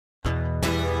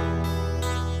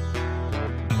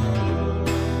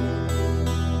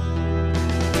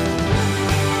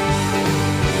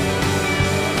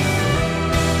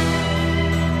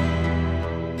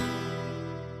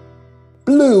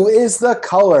is the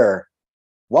color.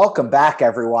 Welcome back,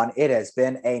 everyone. It has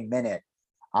been a minute.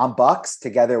 I'm Bucks,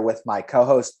 together with my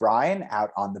co-host Brian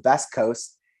out on the Best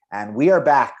Coast, and we are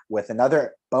back with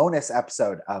another bonus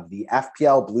episode of the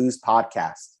FPL Blues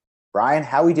podcast. Brian,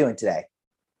 how are we doing today?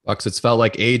 Bucks, it's felt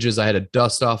like ages. I had to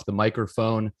dust off the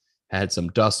microphone, had some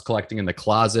dust collecting in the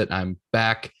closet. I'm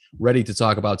back, ready to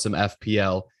talk about some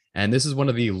FPL. And this is one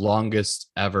of the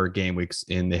longest ever game weeks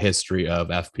in the history of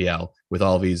FPL with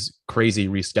all these crazy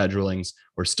reschedulings.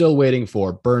 We're still waiting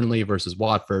for Burnley versus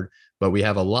Watford, but we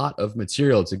have a lot of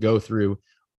material to go through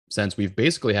since we've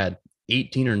basically had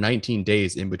 18 or 19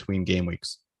 days in between game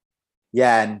weeks.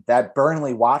 Yeah, and that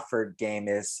Burnley-Watford game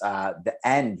is the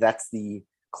end. That's the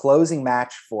closing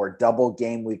match for double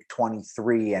game week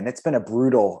 23, and it's been a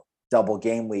brutal double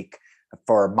game week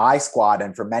for my squad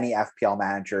and for many FPL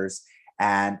managers.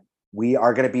 And we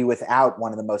are going to be without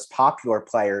one of the most popular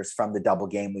players from the double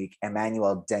game week,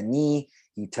 Emmanuel Denis.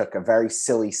 He took a very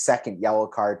silly second yellow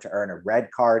card to earn a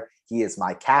red card. He is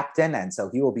my captain, and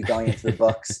so he will be going into the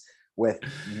books with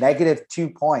 -2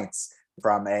 points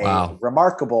from a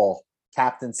remarkable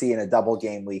captaincy in a double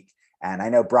game week. And I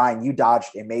know, Brian, you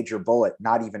dodged a major bullet,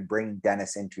 not even bringing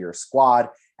Dennis into your squad.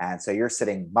 And so you're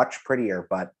sitting much prettier,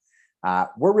 but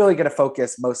we're really going to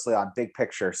focus mostly on big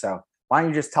picture. So why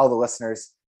don't you just tell the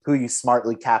listeners who you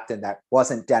smartly captained that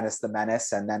wasn't Dennis the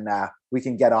Menace, and then we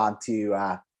can get on to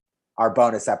our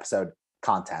bonus episode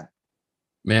content.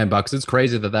 Man, Bucks, it's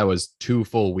crazy that was 2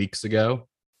 full weeks ago.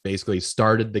 Basically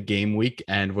started the game week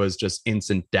and was just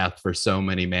instant death for so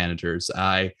many managers.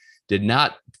 I did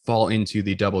not fall into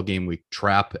the double game week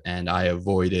trap, and I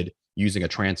avoided using a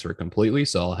transfer completely.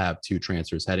 So I'll have 2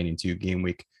 transfers heading into game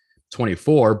week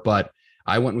 24, but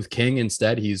I went with King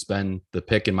instead. He's been the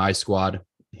pick in my squad.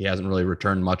 He hasn't really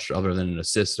returned much other than an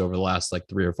assist over the last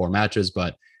 3 or 4 matches,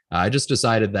 but I just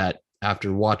decided that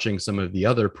after watching some of the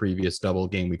other previous double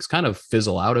game weeks kind of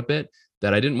fizzle out a bit,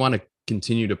 that I didn't want to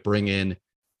continue to bring in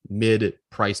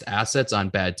mid-priced assets on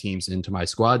bad teams into my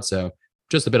squad. So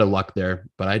just a bit of luck there,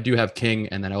 but I do have King,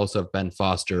 and then I also have Ben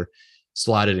Foster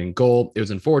slotted in goal. It was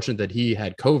unfortunate that he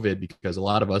had COVID because a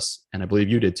lot of us, and I believe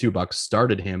you did too, Bucks,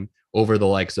 started him over the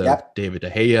likes of David De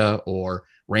Gea or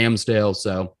Ramsdale.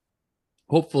 So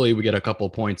hopefully we get a couple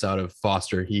of points out of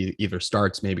Foster. He either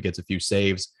starts, maybe gets a few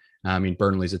saves. I mean,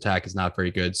 Burnley's attack is not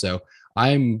very good. So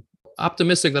I'm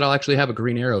optimistic that I'll actually have a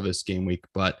green arrow this game week,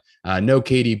 but no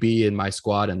KDB in my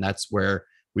squad. And that's where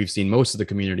we've seen most of the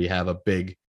community have a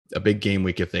big game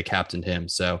week if they captained him.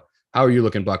 So how are you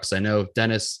looking, Bucks? I know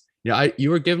Dennis, you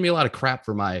were giving me a lot of crap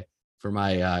for my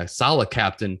Salah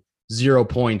captain. 0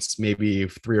 points maybe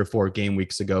 3 or 4 game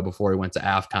weeks ago before he went to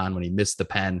AFCON when he missed the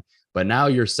pen. But now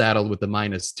you're saddled with the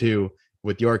 -2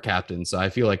 with your captain. So I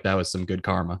feel like that was some good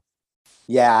karma.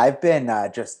 Yeah, I've been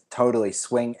just totally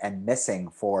swing and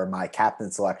missing for my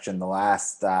captain selection the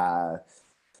last,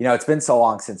 it's been so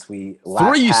long since we last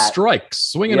 3 strikes,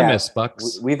 swing and a miss,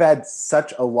 Bucks. We've had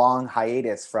such a long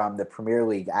hiatus from the Premier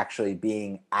League actually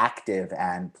being active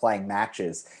and playing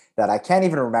matches that I can't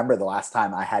even remember the last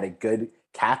time I had a good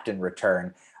captain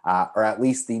return, or at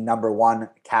least the number 1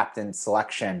 captain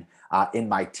selection in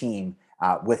my team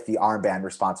with the armband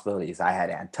responsibilities. I had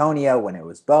Antonio when it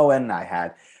was Bowen. I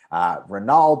had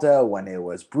Ronaldo when it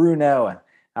was Bruno,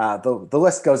 and the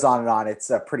list goes on and on. It's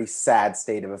a pretty sad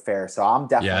state of affairs. So I'm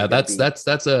definitely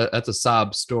that's a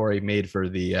sob story made for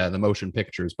the motion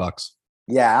pictures, Bucks.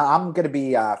 Yeah, I'm going to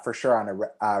be for sure on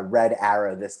a red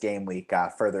arrow this game week,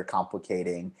 further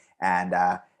complicating and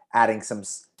adding some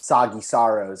soggy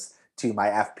sorrows to my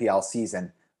FPL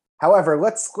season. However,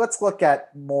 let's look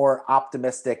at more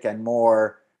optimistic and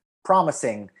more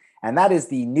promising, and that is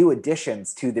the new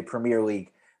additions to the Premier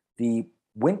League. The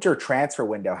winter transfer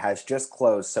window has just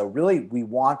closed, so really we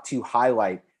want to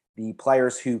highlight the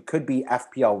players who could be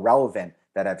FPL relevant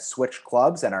that have switched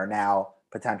clubs and are now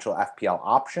potential FPL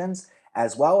options,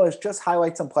 as well as just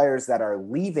highlight some players that are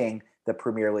leaving the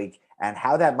Premier League and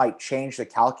how that might change the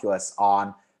calculus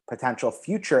on potential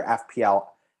future FPL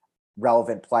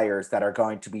relevant players that are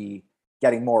going to be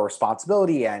getting more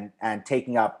responsibility and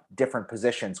taking up different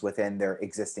positions within their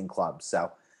existing clubs.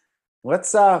 So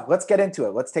let's get into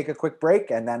it. Let's take a quick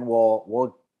break, and then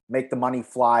we'll make the money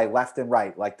fly left and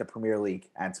right like the Premier League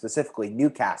and specifically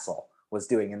Newcastle was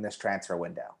doing in this transfer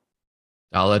window.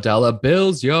 Dollar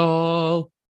bills, y'all.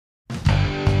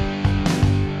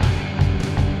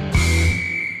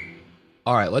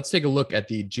 All right, let's take a look at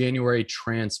the January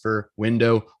transfer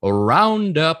window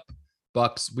roundup.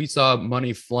 Bucks, we saw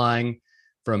money flying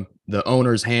from the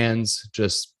owner's hands,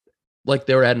 just like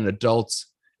they were at an adult's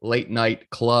late night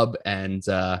club. And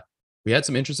we had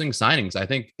some interesting signings. I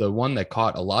think the one that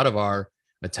caught a lot of our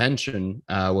attention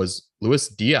was Luis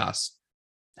Diaz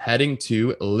heading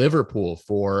to Liverpool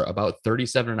for about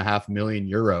 37.5 million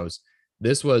euros.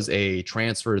 This was a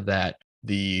transfer that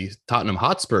the Tottenham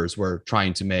Hotspurs were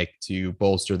trying to make to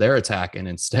bolster their attack, and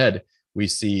instead we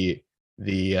see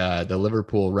the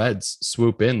Liverpool Reds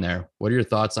swoop in there. What are your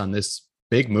thoughts on this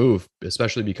big move,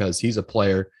 especially because he's a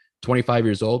player 25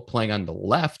 years old playing on the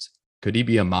left? Could he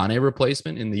be a Mane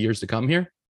replacement in the years to come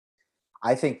here?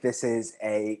 I think this is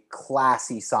a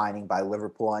classy signing by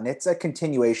Liverpool, and it's a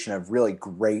continuation of really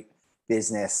great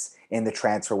business in the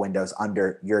transfer windows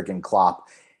under Jurgen Klopp.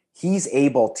 He's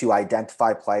able to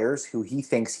identify players who he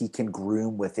thinks he can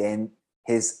groom within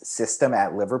his system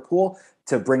at Liverpool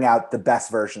to bring out the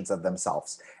best versions of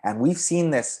themselves. And we've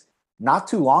seen this not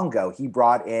too long ago. He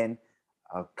brought in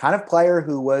a kind of player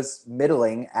who was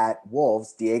middling at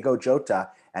Wolves, Diego Jota,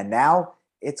 and now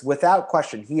it's without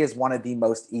question, he is one of the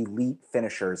most elite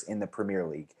finishers in the Premier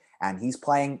League. And he's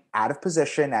playing out of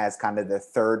position as kind of the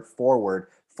third forward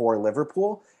for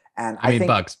Liverpool. And I mean,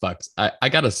 Bucks. I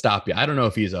got to stop you. I don't know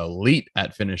if he's elite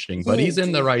at finishing, but he's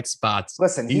in the right spots.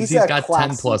 Listen, he's got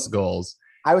 10 plus goals.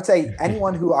 I would say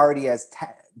anyone who already has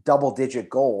double-digit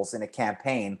goals in a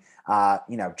campaign,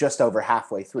 just over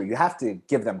halfway through, you have to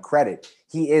give them credit.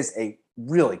 He is a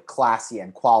really classy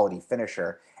and quality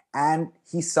finisher. And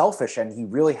he's selfish, and he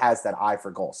really has that eye for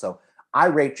goal. So I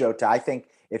rate Jota. I think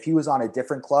if he was on a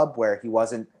different club where he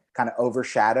wasn't kind of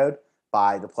overshadowed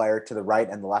by the player to the right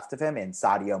and the left of him in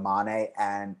Sadio Mane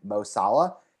and Mo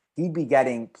Salah, he'd be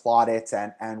getting plaudits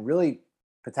and really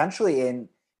potentially in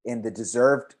the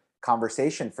deserved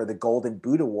conversation for the Golden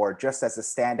Boot Award just as a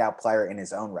standout player in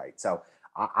his own right. So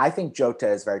I think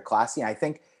Jota is very classy. And I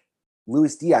think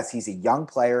Luis Diaz, he's a young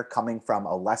player coming from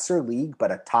a lesser league,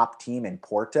 but a top team in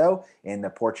Porto in the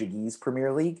Portuguese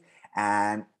Premier League.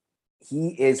 And he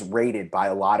is rated by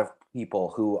a lot of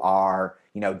people who are,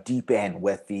 deep in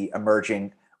with the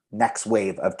emerging next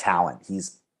wave of talent.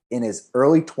 He's in his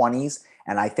early 20s,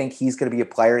 and I think he's going to be a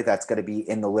player that's going to be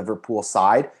in the Liverpool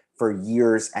side for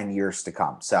years and years to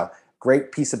come. So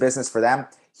great piece of business for them.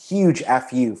 Huge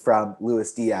FU from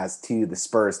Luis Diaz to the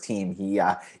Spurs team. He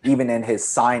even in his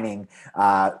signing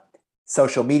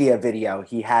social media video,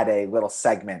 he had a little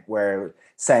segment where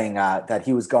saying that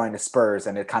he was going to Spurs,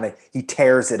 and he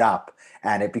tears it up,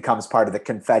 and it becomes part of the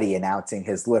confetti announcing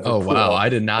his Liverpool. Oh wow, I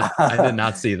did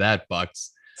not see that,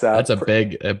 Bucks. So that's a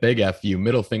big FU,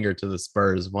 middle finger to the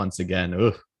Spurs once again.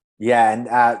 Ugh. Yeah,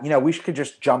 and we could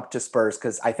just jump to Spurs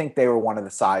because I think they were one of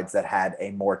the sides that had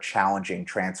a more challenging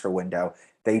transfer window.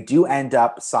 They do end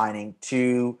up signing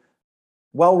two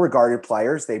well-regarded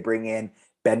players. They bring in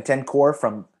Bentancur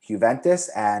from Juventus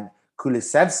and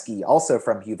Kulusevski also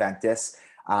from Juventus.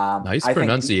 Nice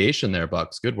pronunciation there,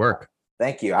 Bucks. Good work.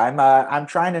 Thank you. I'm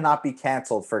trying to not be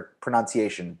canceled for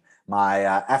pronunciation.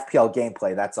 My FPL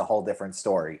gameplay, that's a whole different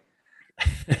story.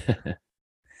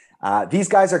 These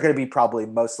guys are going to be probably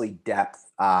mostly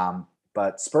depth,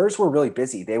 but Spurs were really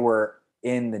busy. They were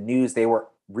in the news. They were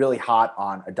really hot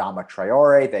on Adama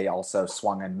Traore. They also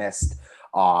swung and missed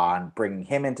on bringing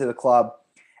him into the club.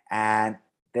 And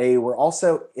they were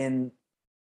also in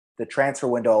the transfer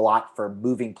window a lot for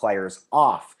moving players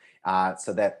off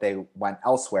so that they went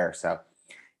elsewhere. So,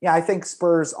 yeah, I think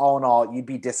Spurs, all in all, you'd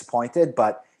be disappointed,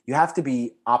 but you have to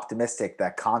be optimistic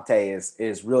that Conte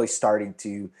is really starting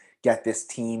to get this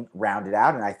team rounded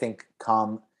out. And I think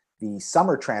come the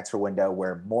summer transfer window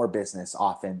where more business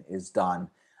often is done,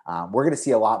 we're going to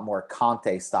see a lot more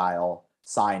Conte-style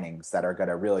signings that are going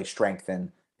to really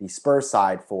strengthen the Spurs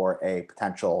side for a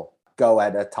potential go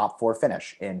at a top four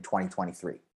finish in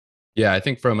 2023. Yeah, I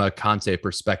think from a Conte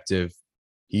perspective,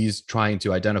 he's trying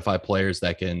to identify players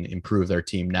that can improve their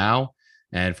team now.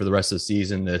 And for the rest of the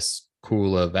season, this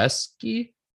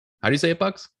Kulusevski, how do you say it,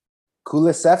 Bucks?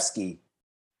 Kulusevski.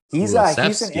 He's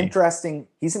an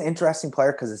interesting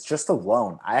player because it's just a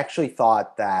loan. I actually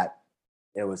thought that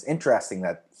it was interesting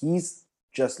that he's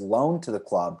just loaned to the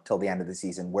club till the end of the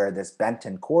season, where this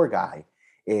Bentancur guy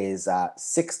is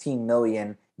 16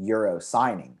 million euro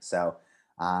signing. So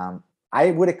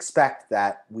I would expect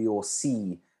that we will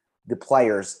see the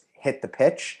players hit the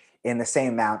pitch in the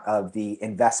same amount of the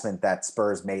investment that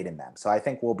Spurs made in them. So I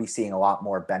think we'll be seeing a lot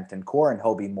more Bentancur, and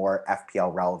he'll be more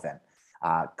FPL relevant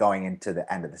going into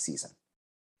the end of the season.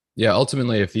 Yeah,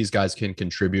 ultimately, if these guys can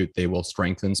contribute, they will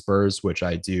strengthen Spurs, which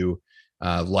I do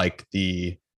like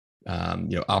the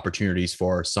opportunities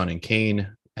for Son and Kane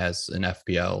as an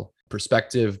FPL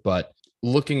perspective. But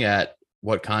looking at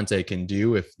what Conte can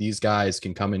do, if these guys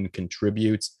can come and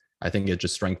contribute, I think it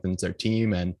just strengthens their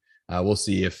team, and we'll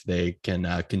see if they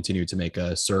can continue to make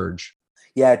a surge.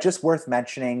 Yeah, just worth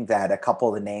mentioning that a couple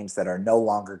of the names that are no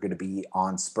longer going to be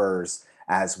on Spurs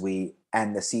as we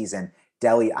end the season.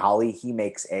 Deli Ali, he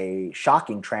makes a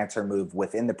shocking transfer move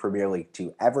within the Premier League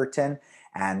to Everton.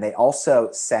 And they also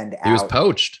send He was out,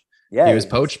 poached. He yeah, was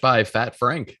poached by Fat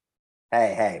Frank.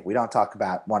 hey, we don't talk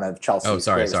about one of Oh, Chelsea's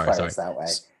sorry, greatest sorry, sorry. players that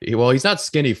way. Well, he's not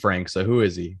Skinny Frank, so who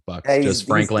is he, Bucks? Hey, Just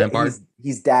Frank Lampard?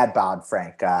 he's dad bod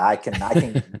Frank. I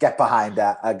can get behind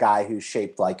a guy who's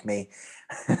shaped like me.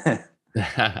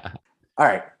 All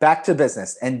right, back to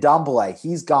business. And Ndombele,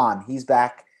 he's gone. He's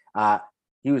back.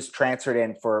 He was transferred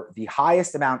in for the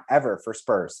highest amount ever for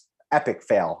Spurs. Epic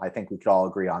fail. I think we could all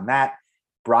agree on that.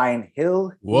 Brian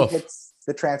Hill, he Woof. hits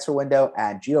the transfer window,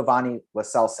 and Giovanni Lo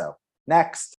Celso.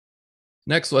 Next.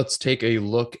 Next, let's take a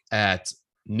look at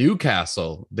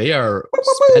Newcastle. They are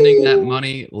spending that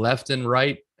money left and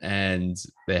right, and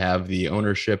they have the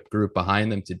ownership group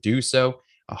behind them to do so.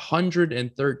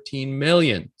 113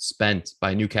 million spent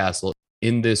by Newcastle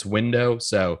in this window.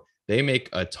 So they make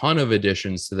a ton of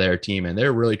additions to their team, and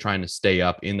they're really trying to stay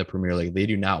up in the Premier League. They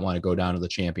do not want to go down to the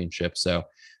championship. So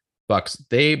Bucks,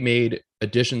 they made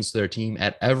additions to their team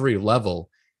at every level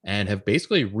and have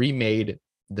basically remade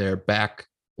their back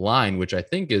line, which I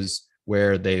think is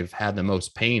where they've had the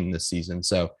most pain this season.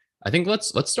 So I think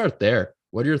let's start there.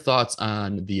 What are your thoughts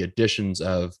on the additions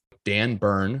of Dan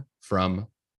Burn from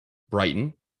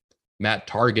Brighton, Matt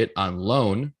Targett on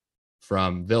loan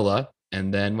from Villa,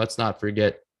 and then let's not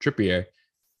forget Trippier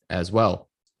as well?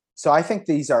 So I think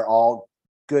these are all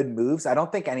good moves. I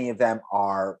don't think any of them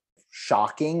are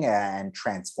shocking and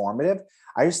transformative.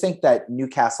 I just think that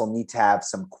Newcastle need to have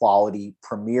some quality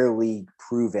Premier League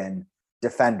proven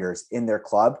defenders in their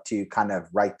club to kind of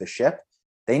right the ship.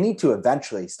 They need to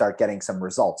eventually start getting some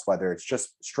results, whether it's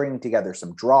just stringing together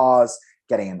some draws,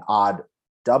 getting an odd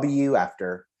W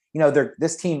after,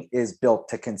 this team is built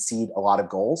to concede a lot of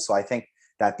goals. So I think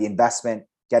that the investment,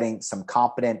 getting some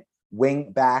competent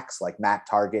wing backs like Matt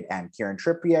Targett and Kieran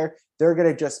Trippier, they're going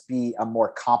to just be a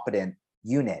more competent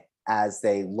unit as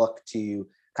they look to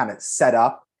kind of set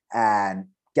up and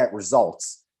get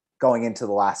results going into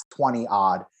the last 20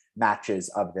 odd matches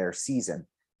of their season.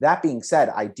 That being said,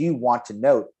 I do want to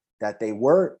note that they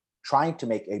were trying to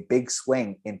make a big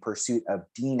swing in pursuit of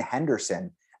Dean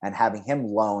Henderson and having him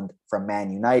loaned from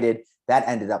Man United. That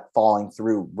ended up falling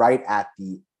through right at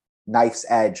the knife's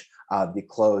edge of the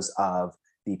close of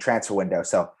the transfer window.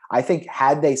 So I think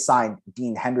had they signed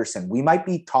Dean Henderson, we might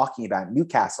be talking about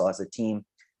Newcastle as a team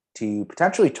to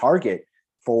potentially target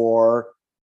for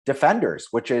defenders,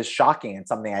 which is shocking and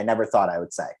something I never thought I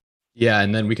would say. Yeah,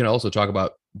 and then we can also talk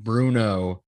about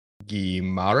Bruno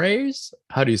Guimaraes.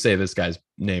 How do you say this guy's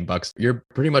name, Bucks? You're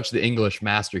pretty much the English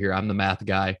master here. I'm the math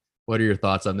guy. What are your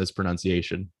thoughts on this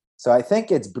pronunciation? So I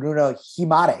think it's Bruno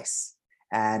Guimaraes.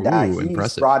 And he's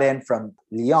impressive. brought in from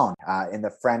Lyon in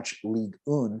the French Ligue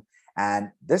 1.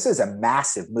 And this is a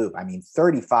massive move. I mean,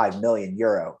 35 million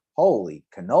euro. Holy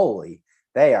cannoli.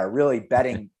 They are really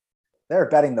betting. They're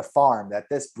betting the farm that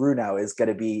this Bruno is going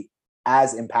to be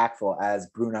as impactful as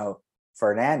Bruno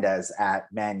Fernandes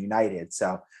at Man United.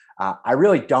 So I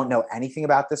really don't know anything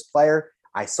about this player.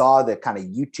 I saw the kind of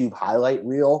YouTube highlight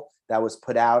reel that was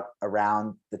put out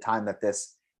around the time that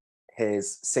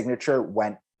his signature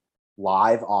went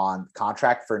live on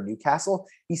contract for Newcastle.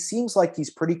 He seems like he's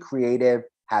pretty creative,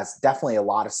 has definitely a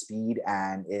lot of speed,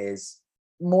 and is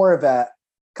more of a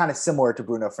kind of similar to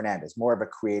Bruno Fernandes, more of a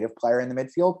creative player in the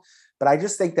midfield. But I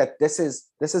just think that this is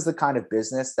the kind of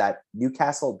business that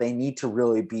Newcastle, they need to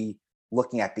really be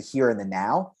looking at the here and the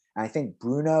now. And I think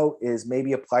Bruno is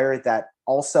maybe a player that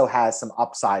also has some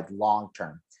upside long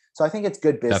term. So I think it's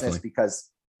good business. Definitely. Because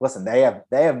listen, they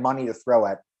have money to throw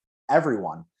at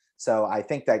everyone. So I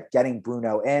think that getting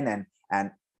Bruno in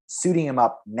and suiting him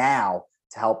up now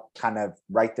to help kind of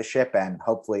right the ship and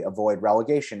hopefully avoid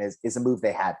relegation is a move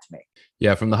they had to make.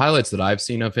 Yeah, from the highlights that I've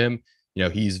seen of him,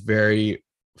 he's very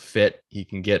fit. He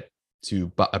can get to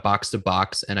box to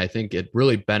box, and I think it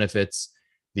really benefits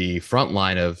the front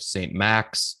line of St.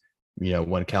 Max.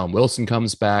 When Callum Wilson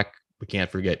comes back, we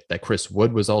can't forget that Chris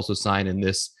Wood was also signed in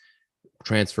this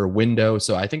transfer window.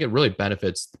 So I think it really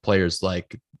benefits the players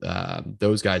like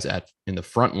those guys in the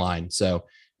front line. So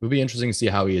it would be interesting to see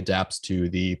how he adapts to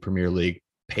the Premier League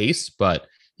pace, but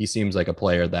he seems like a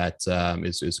player that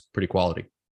is pretty quality.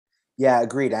 Yeah,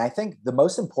 agreed. And I think the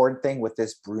most important thing with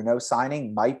this Bruno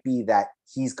signing might be that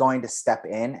he's going to step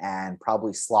in and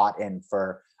probably slot in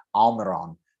for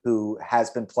Almiron, who has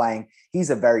been playing. He's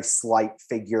a very slight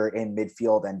figure in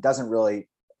midfield and doesn't really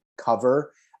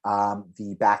cover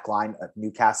the back line of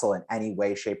Newcastle in any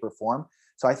way, shape, or form.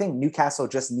 So I think Newcastle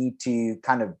just need to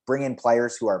kind of bring in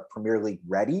players who are Premier League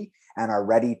ready and are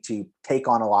ready to take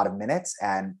on a lot of minutes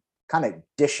and kind of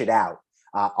dish it out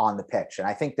on the pitch. And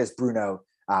I think this Bruno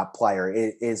player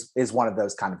is one of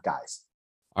those kind of guys.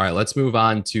 All right, let's move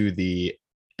on to the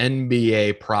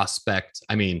NBA prospect.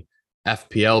 I mean,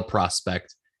 FPL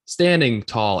prospect, standing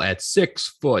tall at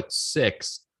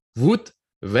 6'6", Wout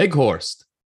Weghorst,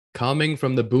 coming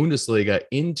from the Bundesliga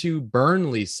into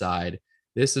Burnley's side.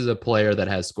 This is a player that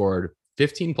has scored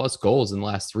 15 plus goals in the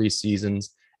last 3 seasons,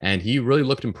 and he really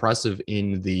looked impressive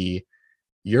in the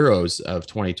Euros of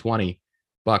 2020.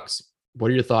 Bucks,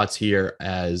 what are your thoughts here,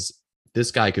 as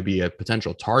this guy could be a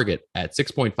potential target at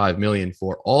 6.5 million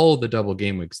for all the double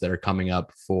game weeks that are coming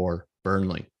up for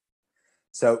Burnley?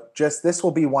 So just this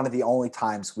will be one of the only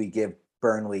times we give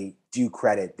Burnley due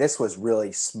credit. This was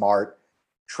really smart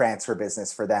transfer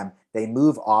business for them. They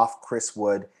move off Chris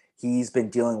Wood. He's been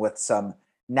dealing with some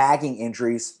nagging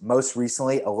injuries, most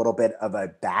recently a little bit of a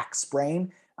back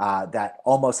sprain that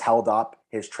almost held up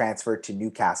his transfer to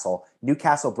Newcastle.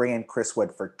 Newcastle bring in Chris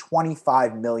Wood for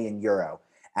 25 million euro.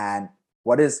 And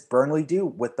what does Burnley do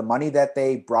with the money that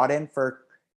they brought in for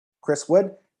Chris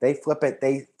Wood? They flip it.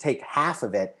 They take half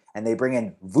of it and they bring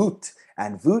in Wout.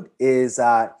 And Wout is,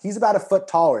 he's about a foot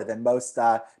taller than most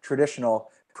traditional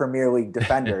Premier League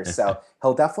defenders. So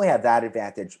he'll definitely have that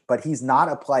advantage, but he's not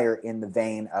a player in the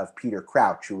vein of Peter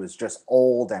Crouch, who was just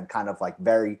old and kind of like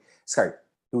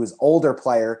who was older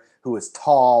player, who was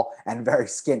tall and very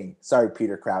skinny. Sorry,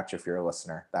 Peter Crouch, if you're a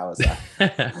listener. That was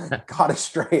got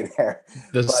astray there.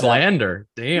 The slander.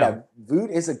 Damn. Yeah, Wout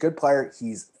is a good player.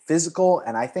 He's physical,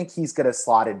 and I think he's going to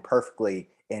slot in perfectly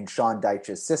in Sean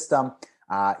Dyche's system.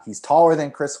 He's taller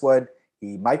than Chris Wood.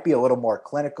 He might be a little more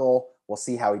clinical. We'll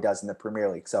see how he does in the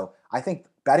Premier League. So I think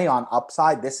betting on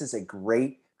upside, this is a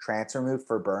great transfer move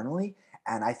for Burnley.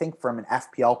 And I think from an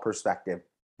FPL perspective,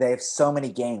 they have so many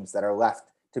games that are left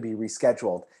to be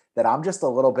rescheduled that I'm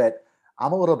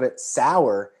a little bit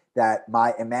sour that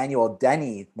my Emmanuel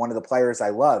Denny, one of the players I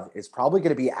love, is probably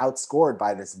going to be outscored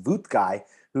by this Wout guy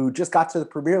who just got to the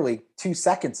Premier League 2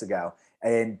 seconds ago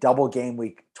in double game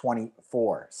week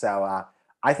 24. So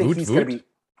I think Wout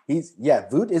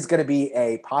is going to be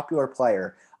a popular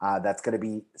player that's going to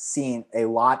be seeing a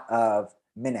lot of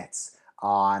minutes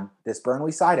on this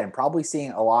Burnley side and probably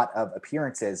seeing a lot of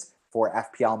appearances for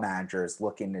FPL managers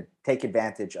looking to take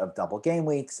advantage of double game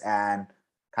weeks and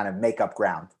kind of make up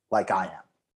ground like I am.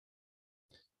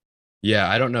 Yeah,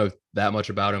 I don't know that much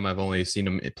about him. I've only seen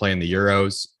him play in the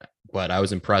Euros, but I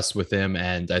was impressed with him.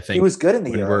 And I think he was good in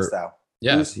the Euros, though.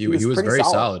 Yeah, he was very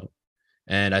solid.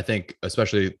 And I think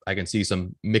especially I can see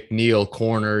some McNeil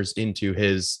corners into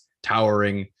his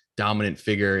towering, dominant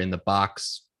figure in the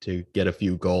box to get a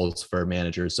few goals for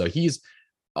managers. So he's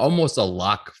almost a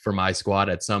lock for my squad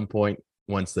at some point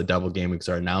once the double game weeks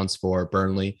are announced for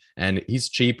Burnley. And he's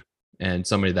cheap and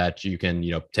somebody that you can,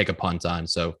 take a punt on.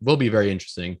 So will be very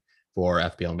interesting for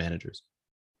FPL managers.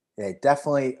 It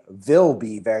definitely will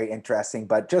be very interesting,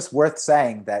 but just worth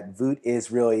saying that Wout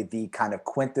is really the kind of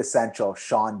quintessential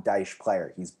Sean Dyche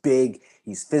player. He's big,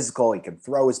 he's physical, he can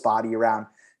throw his body around.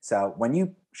 So when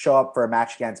you show up for a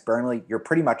match against Burnley, you're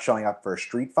pretty much showing up for a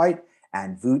street fight,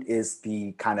 and Wout is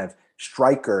the kind of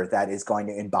striker that is going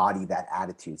to embody that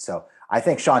attitude. So I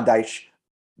think Sean Dyche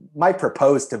might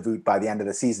propose to Wout by the end of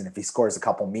the season if he scores a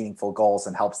couple meaningful goals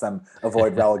and helps them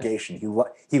avoid relegation.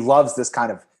 He loves this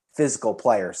kind of physical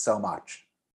player so much.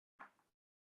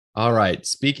 All right.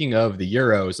 Speaking of the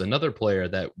Euros, another player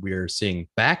that we're seeing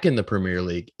back in the Premier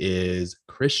League is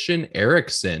Christian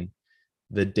Eriksen.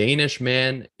 The Danish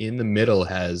man in the middle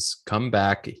has come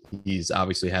back. He's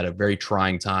obviously had a very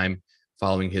trying time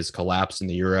following his collapse in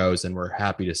the Euros, and we're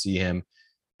happy to see him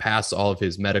pass all of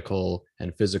his medical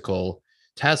and physical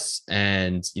tests.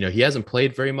 And, he hasn't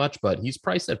played very much, but he's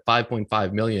priced at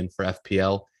 5.5 million for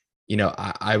FPL.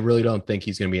 I really don't think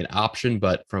he's going to be an option,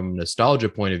 but from a nostalgia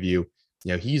point of view,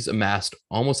 he's amassed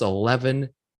almost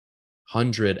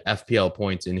 1,100 FPL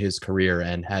points in his career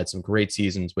and had some great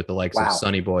seasons with the likes of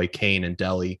Sonny Boy, Kane, and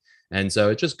Dele. And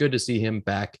so it's just good to see him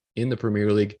back in the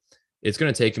Premier League. It's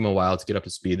going to take him a while to get up to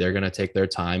speed. They're going to take their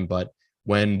time, but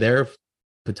when they're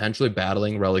potentially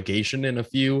battling relegation in a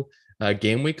few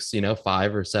game weeks,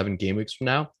 5 or 7 game weeks from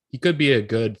now, he could be a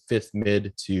good fifth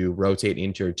mid to rotate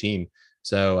into your team.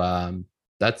 So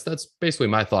that's basically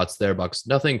my thoughts there, Bucks.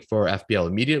 Nothing for FPL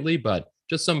immediately, but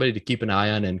just somebody to keep an eye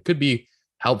on and could be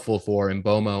helpful for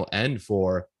Mbomo and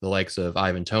for the likes of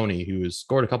Ivan Toney, who has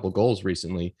scored a couple goals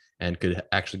recently and could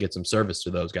actually get some service to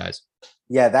those guys.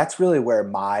 Yeah, that's really where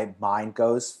my mind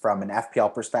goes from an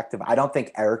FPL perspective. I don't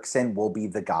think Eriksson will be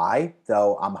the guy,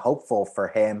 though I'm hopeful for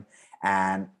him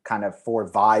and kind of for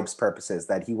vibes purposes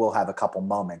that he will have a couple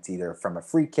moments, either from a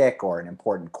free kick or an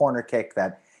important corner kick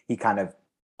that he kind of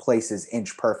places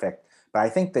inch perfect. But I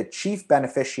think the chief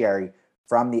beneficiary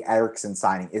from the Eriksson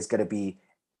signing is going to be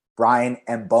Brian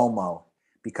Mbomo,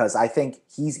 because I think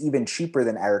he's even cheaper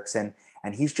than Eriksson,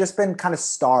 and he's just been kind of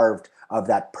starved of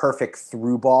that perfect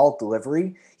through ball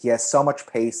delivery. He has so much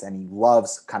pace and he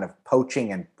loves kind of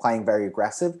poaching and playing very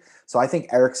aggressive. So I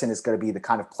think Eriksson is going to be the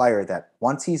kind of player that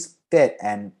once he's fit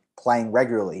and playing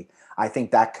regularly, I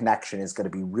think that connection is going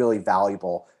to be really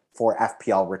valuable for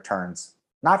FPL returns.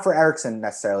 Not for Eriksson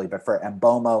necessarily, but for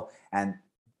Mbomo and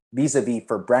vis-a-vis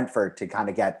for Brentford to kind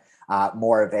of get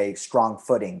more of a strong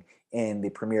footing in the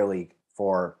Premier League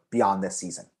for beyond this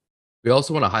season. We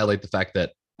also want to highlight the fact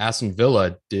that Aston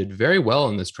Villa did very well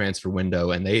in this transfer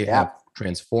window, and they have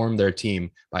transformed their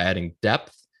team by adding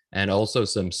depth and also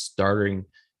some starting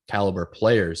caliber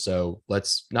players. So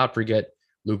let's not forget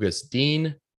Lucas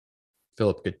Digne,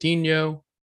 Philip Coutinho,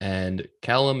 and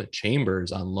Callum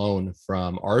Chambers on loan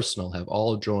from Arsenal have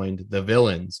all joined the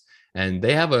Villains. And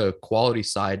they have a quality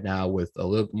side now with a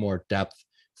little more depth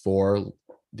for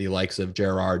the likes of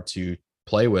Gerrard to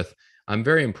play with. I'm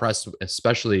very impressed,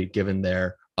 especially given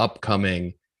their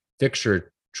upcoming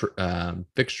fixture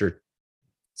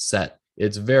set.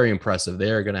 It's very impressive.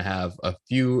 They are going to have a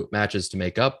few matches to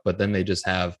make up, but then they just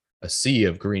have a sea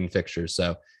of green fixtures.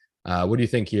 So what do you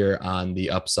think here on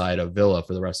the upside of Villa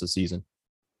for the rest of the season?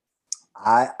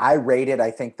 I rate it.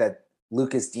 I think that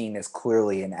Lucas Digne is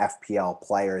clearly an FPL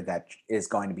player that is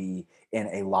going to be in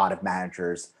a lot of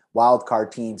managers'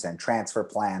 wildcard teams and transfer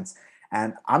plans.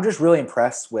 And I'm just really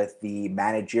impressed with the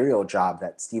managerial job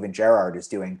that Steven Gerrard is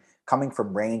doing, coming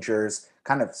from Rangers,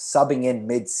 kind of subbing in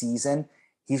mid-season.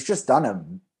 He's just done a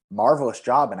marvelous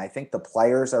job, and I think the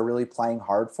players are really playing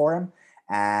hard for him.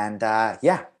 And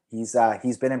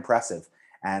he's been impressive.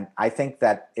 And I think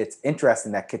that it's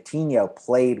interesting that Coutinho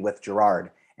played with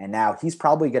Gerrard, and now he's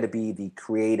probably going to be the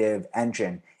creative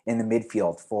engine in the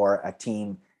midfield for a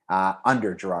team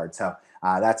under Gerrard. So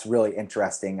that's really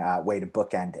interesting way to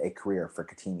bookend a career for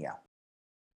Coutinho.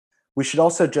 We should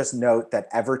also just note that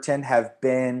Everton have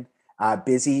been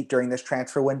busy during this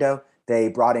transfer window. They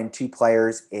brought in two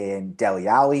players in Dele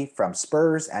Alli from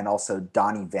Spurs and also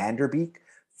Donny van der Beek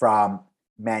from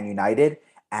Man United.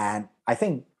 And I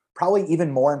think probably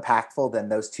even more impactful than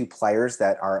those two players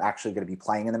that are actually going to be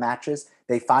playing in the matches,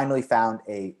 they finally found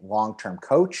a long-term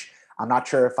coach. I'm not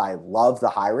sure if I love the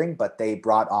hiring, but they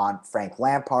brought on Frank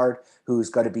Lampard, who's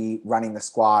going to be running the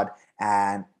squad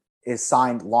and is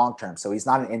signed long-term. So he's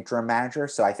not an interim manager.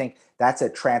 So I think that's a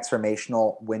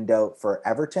transformational window for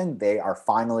Everton. They are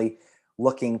finally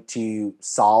looking to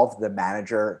solve the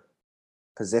manager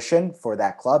position for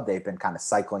that club. They've been kind of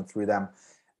cycling through them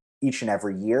each and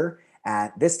every year.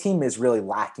 And this team is really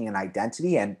lacking an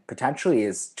identity and potentially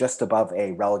is just above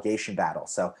a relegation battle.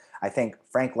 So I think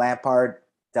Frank Lampard,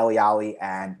 Dele Alli,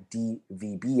 and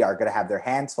DVB are going to have their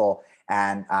hands full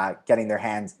and getting their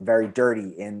hands very dirty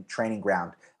in training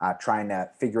ground, trying to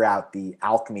figure out the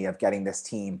alchemy of getting this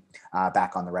team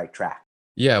back on the right track.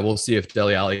 Yeah, we'll see if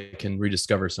Dele Alli can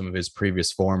rediscover some of his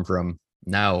previous form from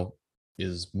now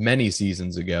is many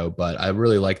seasons ago. But I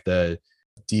really like the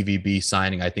DVB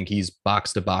signing. I think he's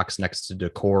box to box next to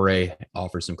Decore,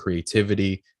 offers some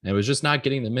creativity, and it was just not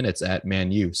getting the minutes at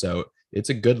Man U. So it's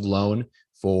a good loan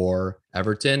for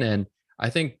Everton. And I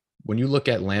think when you look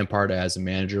at Lampard as a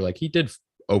manager, like he did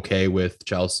okay with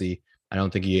Chelsea. I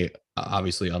don't think he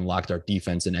obviously unlocked our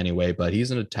defense in any way, but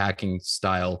he's an attacking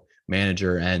style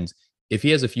manager. And if he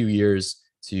has a few years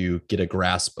to get a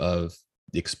grasp of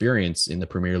the experience in the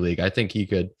Premier League, I think he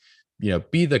could,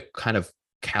 be the kind of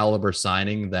caliber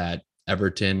signing that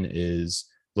Everton is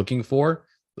looking for.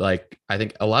 Like, I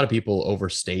think a lot of people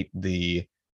overstate the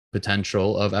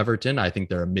potential of Everton. I think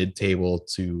they're a mid-table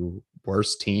to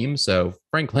worse team. So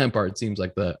Frank Lampard seems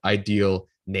like the ideal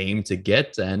name to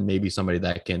get and maybe somebody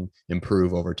that can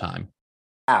improve over time.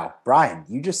 Wow, Brian,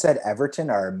 you just said Everton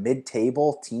are a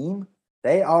mid-table team.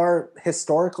 They are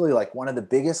historically like one of the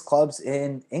biggest clubs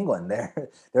in England.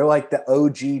 They're like the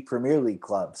OG Premier League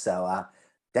club. So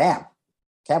damn,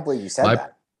 can't believe you said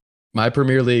that. My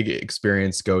Premier League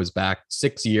experience goes back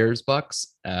 6 years,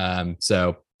 Bucks.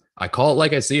 So I call it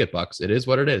like I see it, Bucks. It is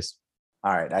what it is.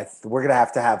 All right, we're gonna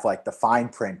have to have like the fine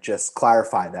print just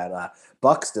clarify that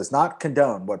Bucks does not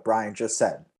condone what Brian just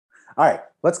said. All right,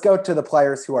 let's go to the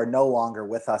players who are no longer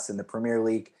with us in the Premier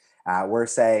League. We're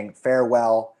saying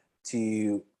farewell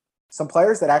to some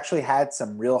players that actually had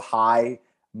some real high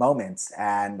moments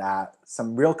and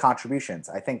some real contributions.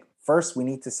 I think first we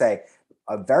need to say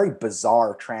a very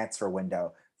bizarre transfer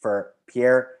window for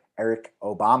Pierre-Emerick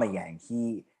Aubameyang.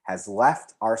 He has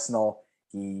left Arsenal.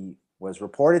 He was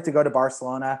reported to go to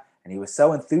Barcelona, and he was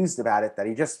so enthused about it that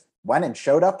he just went and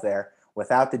showed up there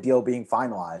without the deal being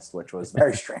finalized, which was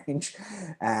very strange.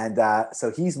 And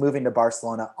so he's moving to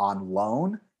Barcelona on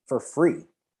loan for free.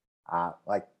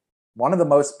 Like one of the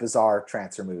most bizarre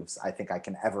transfer moves I think I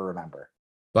can ever remember.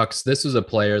 Bucks, this is a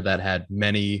player that had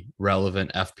many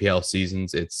relevant FPL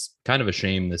seasons. It's kind of a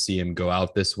shame to see him go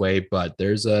out this way, but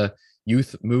there's a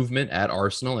youth movement at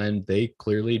Arsenal and they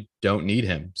clearly don't need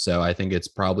him. So I think it's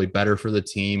probably better for the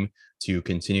team to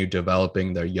continue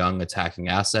developing their young attacking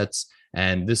assets.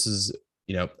 And this is,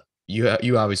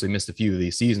 you obviously missed a few of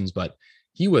these seasons, but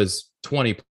he was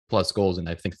 20 plus goals in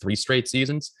I think 3 straight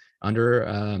seasons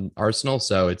under Arsenal.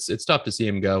 So it's tough to see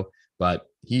him go, but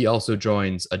he also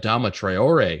joins Adama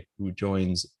Traore, who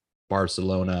joins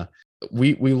Barcelona.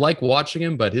 We like watching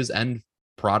him, but his end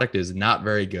product is not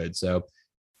very good. So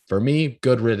for me,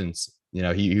 good riddance.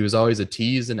 He was always a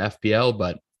tease in FPL,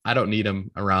 but I don't need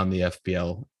him around the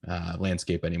FPL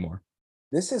landscape anymore.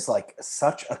 This is like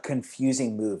such a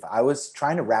confusing move. I was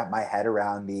trying to wrap my head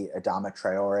around the Adama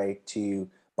Traore to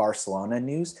Barcelona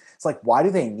news. It's like, why do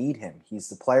they need him? He's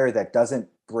the player that doesn't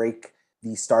break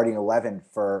the starting 11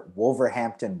 for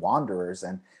Wolverhampton Wanderers.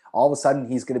 And all of a sudden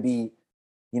he's going to be,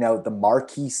 the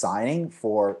marquee signing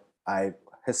for a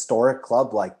historic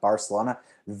club like Barcelona.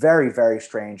 Very, very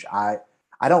strange. I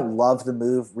don't love the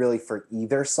move really for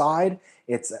either side.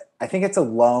 I think it's a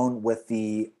loan with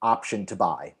the option to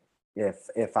buy,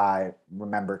 if I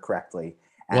remember correctly.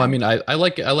 And well, I mean, I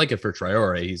like it for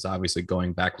Traore. He's obviously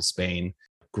going back to Spain,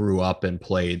 grew up and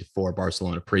played for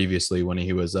Barcelona previously when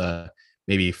he was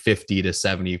maybe 50 to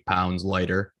 70 pounds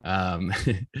lighter.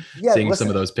 Seeing some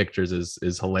of those pictures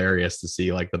is hilarious to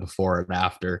see, like the before and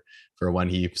after for when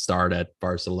he started at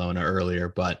Barcelona earlier.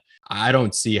 But I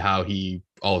don't see how he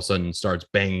all of a sudden starts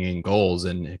banging in goals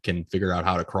and can figure out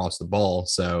how to cross the ball.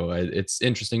 So it's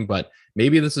interesting, but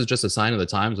maybe this is just a sign of the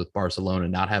times with Barcelona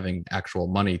not having actual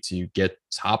money to get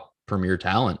top premier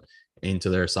talent into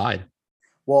their side.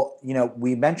 Well,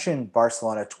 we mentioned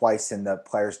Barcelona twice in the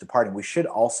players departing. We should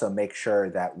also make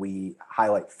sure that we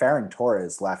highlight Ferran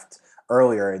Torres left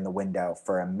earlier in the window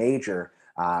for a major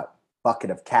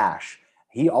bucket of cash.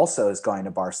 He also is going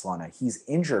to Barcelona. He's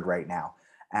injured right now.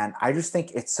 And I just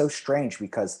think it's so strange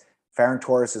because Ferran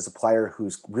Torres is a player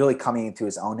who's really coming into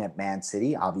his own at Man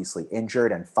City, obviously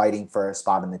injured and fighting for a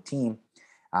spot in the team.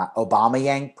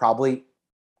 Aubameyang probably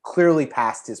clearly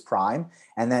past his prime.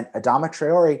 And then Adama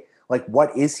Traore, like,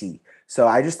 what is he? So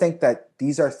I just think that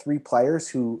these are 3 players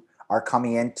who are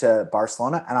coming into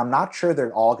Barcelona, and I'm not sure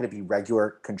they're all going to be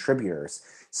regular contributors.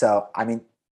 So, I mean,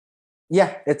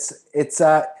 yeah,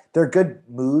 they're good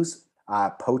moves,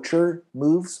 poacher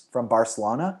moves from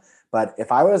Barcelona. But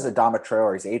if I was Adama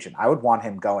Traore's agent, I would want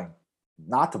him going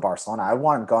not to Barcelona. I would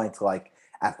want him going to like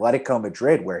Atletico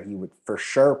Madrid, where he would for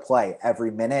sure play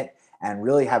every minute and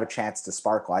really have a chance to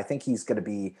sparkle. I think he's going to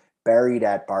be buried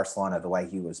at Barcelona the way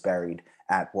he was buried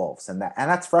at Wolves. And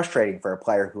that's frustrating for a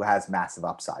player who has massive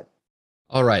upside.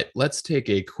 All right, let's take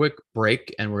a quick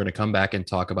break and we're going to come back and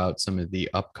talk about some of the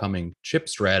upcoming chip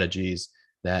strategies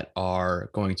that are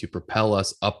going to propel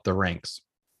us up the ranks.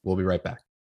 We'll be right back.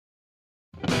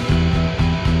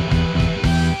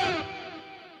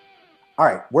 All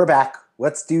right, we're back.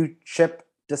 Let's do chip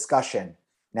discussion.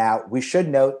 Now, we should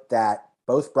note that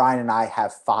both Brian and I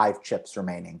have 5 chips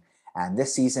remaining. And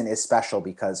this season is special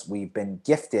because we've been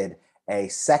gifted a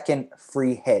second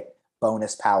free hit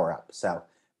bonus power up. So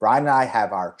Brian and I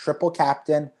have our triple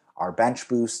captain, our bench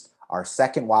boost, our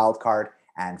second wild card,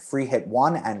 and free hit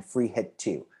 1 and free hit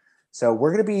 2. So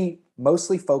we're going to be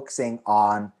mostly focusing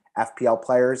on FPL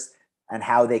players and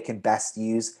how they can best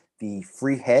use the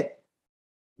free hit,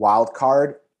 wild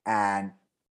card, and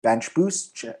bench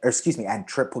boost, and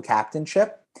triple captain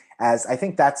chip, as I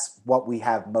think that's what we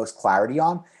have most clarity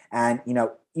on. And,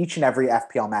 each and every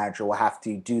FPL manager will have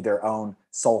to do their own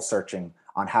soul searching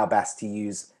on how best to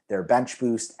use their bench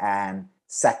boost and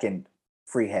second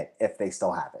free hit if they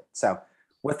still have it. So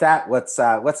with that, let's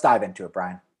dive into it,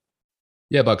 Brian.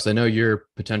 Yeah, Bucks, I know you're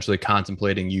potentially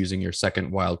contemplating using your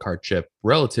second wildcard chip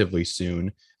relatively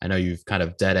soon. I know you've kind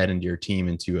of dead-ended your team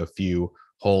into a few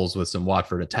holes with some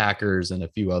Watford attackers and a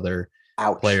few other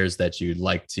players that you'd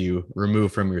like to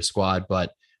remove from your squad.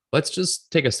 But let's just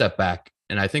take a step back.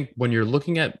 And I think when you're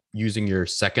looking at using your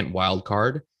second wild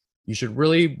card, you should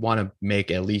really want to make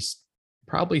at least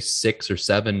probably 6 or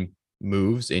 7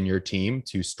 moves in your team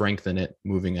to strengthen it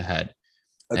moving ahead.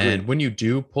 Agreed. And when you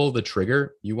do pull the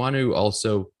trigger, you want to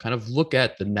also kind of look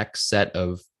at the next set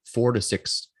of 4 to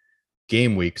 6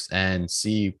 game weeks and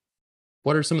see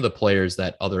what are some of the players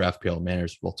that other FPL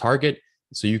managers will target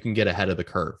so you can get ahead of the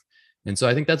curve. And so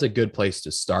I think that's a good place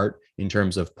to start in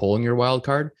terms of pulling your wild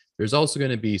card. There's also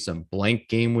going to be some blank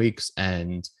game weeks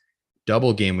and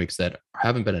double game weeks that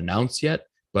haven't been announced yet,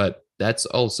 but that's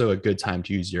also a good time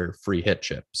to use your free hit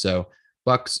chip. So,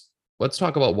 Bucks, let's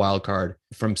talk about wildcard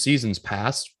from seasons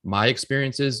past. My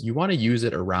experience is you want to use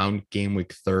it around game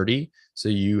week 30. So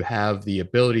you have the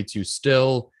ability to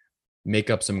still make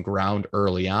up some ground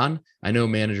early on. I know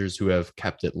managers who have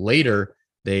kept it later,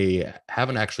 they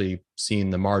haven't actually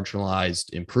seen the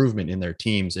marginalized improvement in their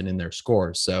teams and in their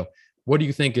scores. So what do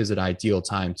you think is an ideal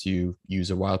time to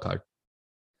use a wildcard?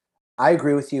 I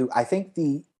agree with you. I think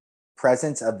the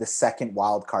presence of the second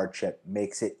wildcard chip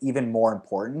makes it even more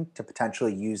important to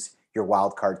potentially use your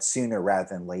wildcard sooner rather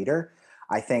than later.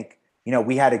 I think,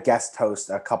 we had a guest host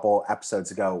a couple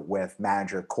episodes ago with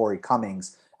manager Corey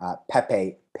Cummings,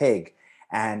 Pepe Pig.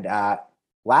 And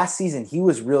last season, he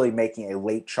was really making a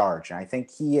late charge. And I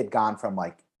think he had gone from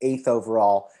like eighth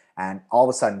overall, and all of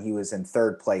a sudden he was in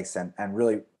third place and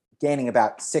really gaining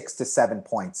about 6 to 7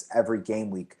 points every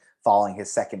game week following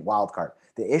his second wild card.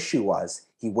 The issue was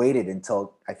he waited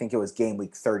until I think it was game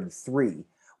week 33,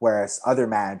 whereas other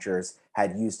managers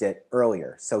had used it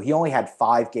earlier. So he only had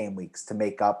 5 game weeks to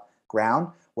make up ground.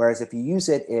 Whereas if you use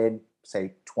it in,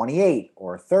 say, 28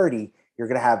 or 30, you're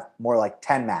going to have more like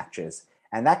 10 matches.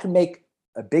 And that can make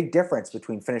a big difference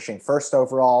between finishing first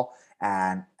overall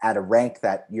and at a rank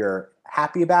that you're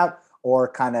happy about, or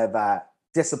kind of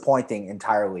disappointing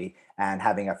entirely and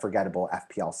having a forgettable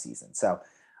FPL season. So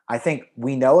I think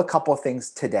we know a couple of things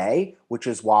today, which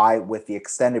is why with the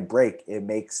extended break, it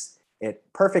makes it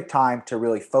perfect time to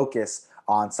really focus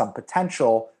on some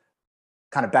potential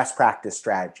kind of best practice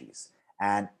strategies.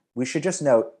 And we should just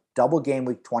note double game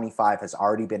week 25 has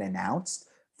already been announced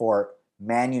for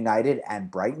Man United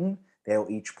and Brighton. They'll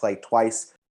each play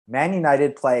twice. Man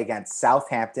United play against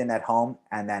Southampton at home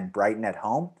and then Brighton at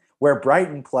home, where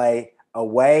Brighton play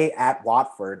away at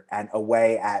Watford and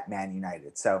away at Man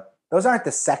United. So those aren't the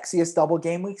sexiest double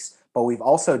game weeks, but we've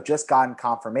also just gotten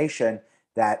confirmation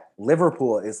that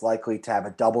Liverpool is likely to have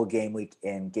a double game week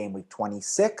in game week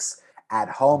 26 at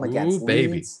home against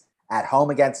Leeds, at home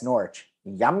against Norwich.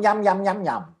 Yum, yum, yum, yum,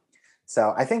 yum.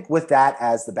 So I think with that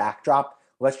as the backdrop,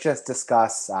 let's just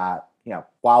discuss,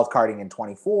 wild carding in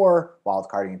 24, wild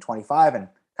carding in 25, and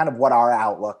kind of what our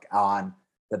outlook on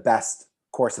the best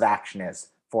course of action is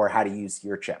for how to use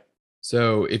your chip.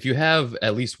 So if you have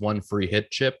at least one free hit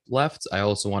chip left, I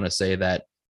also want to say that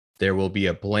there will be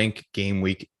a blank game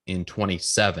week in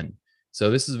 27. So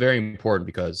this is very important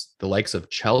because the likes of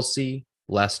Chelsea,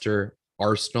 Leicester,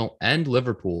 Arsenal, and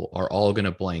Liverpool are all going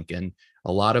to blank. And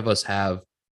a lot of us have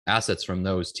assets from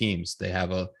those teams. They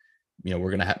have we're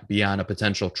going to be on a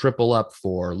potential triple up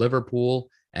for Liverpool,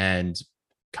 and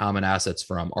common assets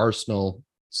from Arsenal,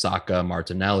 Saka,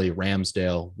 Martinelli,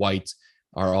 Ramsdale, White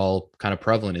are all kind of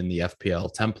prevalent in the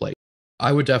FPL template.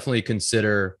 I would definitely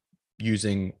consider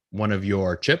using one of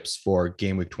your chips for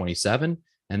game week 27,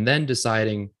 and then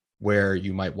deciding where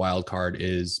you might wildcard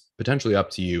is potentially up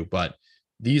to you. But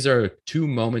these are 2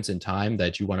 moments in time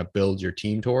that you want to build your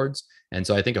team towards. And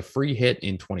so I think a free hit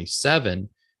in 27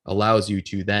 allows you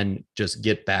to then just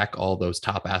get back all those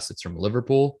top assets from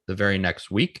Liverpool the very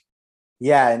next week.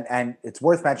 Yeah, and it's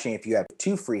worth mentioning if you have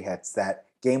 2 free hits that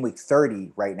game week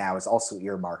 30 right now is also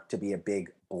earmarked to be a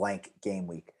big blank game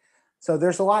week. So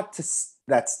there's a lot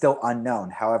that's still unknown.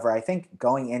 However, I think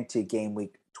going into game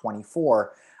week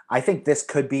 24, I think this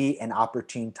could be an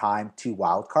opportune time to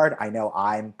wildcard. I know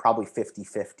I'm probably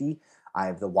 50-50. I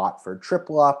have the Watford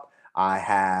triple up. I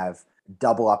have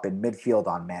double up in midfield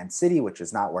on Man City, which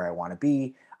is not where I want to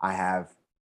be. I have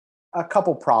a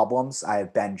couple problems. I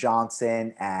have Ben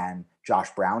Johnson and Josh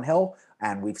Brownhill,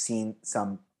 and we've seen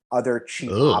some other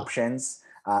cheap options.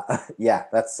 Yeah,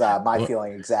 that's my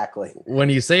feeling exactly. When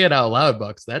you say it out loud,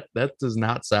 Bucks, that does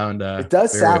not sound. It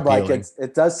does sound appealing. like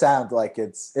it does sound like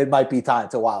it might be time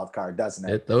to wild card, doesn't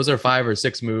it? Those are 5 or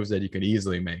 6 moves that you could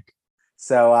easily make.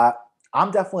 So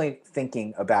I'm definitely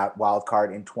thinking about wild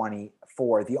card in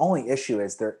 24. The only issue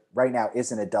is there right now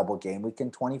isn't a double game week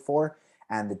in 24,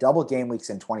 and the double game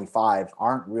weeks in 25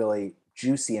 aren't really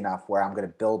juicy enough where I'm going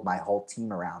to build my whole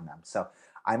team around them. So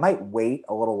I might wait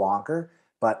a little longer,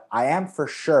 but I am for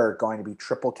sure going to be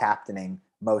triple captaining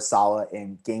Mo Salah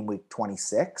in game week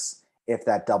 26 if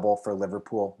that double for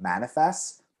Liverpool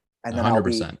manifests. And then 100%.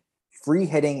 I'll be free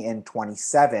hitting in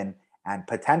 27 and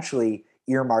potentially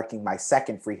earmarking my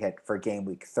second free hit for game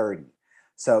week 30.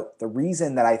 So the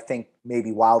reason that I think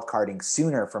maybe wildcarding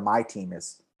sooner for my team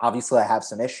is obviously I have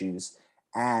some issues,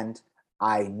 and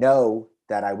I know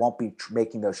that I won't be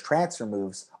making those transfer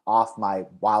moves off my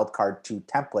wildcard 2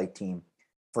 template team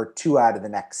for 2 out of the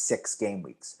next 6 game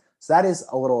weeks. So that is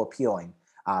a little appealing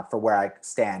for where I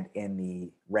stand in the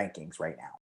rankings right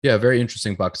now. Yeah, very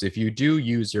interesting, Bucks. If you do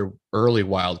use your early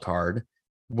wild card,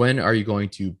 when are you going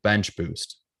to bench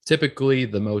boost? Typically,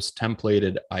 the most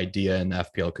templated idea in the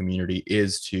FPL community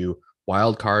is to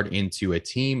wild card into a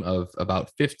team of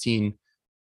about 15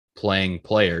 playing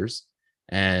players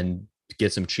and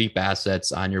get some cheap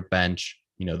assets on your bench.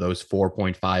 You know, those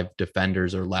 4.5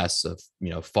 defenders or less of,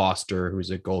 Foster,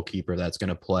 who's a goalkeeper that's going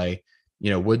to play.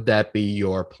 Would that be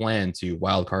your plan to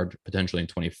wild card potentially in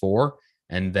 24?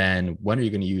 And then when are you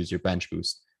going to use your bench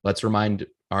boost? Let's remind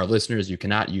our listeners you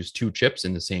cannot use 2 chips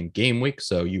in the same game week.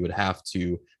 So you would have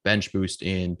to bench boost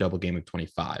in double game week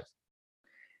 25.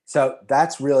 So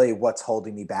that's really what's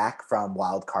holding me back from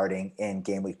wildcarding in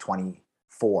game week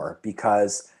 24,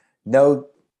 because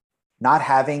not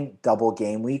having double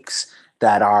game weeks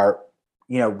that are,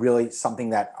 really something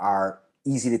that are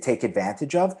easy to take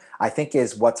advantage of, I think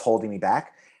is what's holding me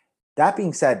back. That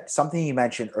being said, something you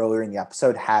mentioned earlier in the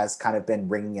episode has kind of been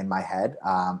ringing in my head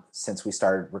since we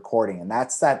started recording, and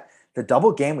that's that the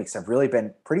double game weeks have really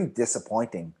been pretty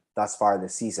disappointing thus far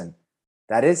this season.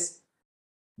 That is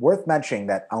worth mentioning,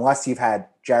 that unless you've had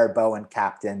Jared Bowen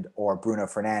captained or Bruno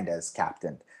Fernandes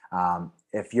captained,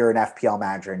 if you're an FPL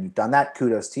manager and you've done that,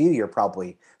 kudos to you. You're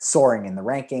probably soaring in the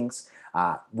rankings.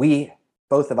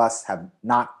 Both of us have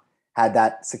not had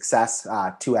that success,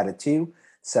 2 out of 2.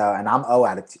 So, and I'm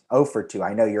 0 for 2.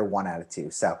 I know you're 1 out of 2.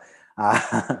 So,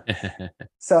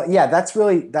 so yeah, that's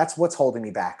what's holding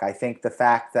me back. I think the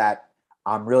fact that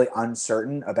I'm really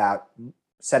uncertain about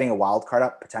setting a wild card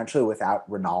up potentially without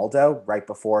Ronaldo right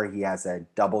before he has a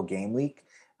double game week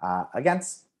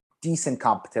against decent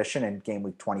competition in game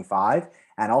week 25,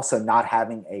 and also not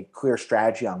having a clear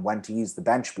strategy on when to use the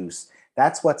bench boost.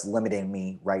 That's what's limiting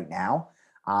me right now.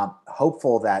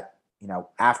 Hopeful that,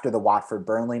 after the Watford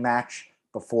Burnley match,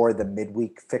 before the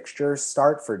midweek fixtures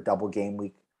start for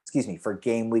for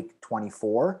game week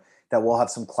 24, that we'll have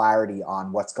some clarity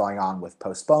on what's going on with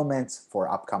postponements for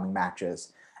upcoming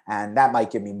matches. And that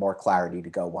might give me more clarity to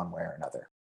go one way or another.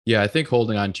 Yeah, I think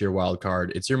holding on to your wild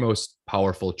card, it's your most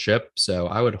powerful chip. So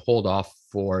I would hold off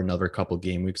for another couple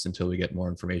game weeks until we get more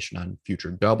information on future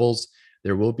doubles.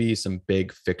 There will be some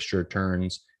big fixture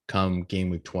turns come game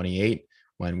week 28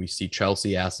 when we see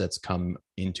Chelsea assets come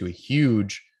into a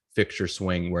huge fixture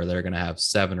swing where they're going to have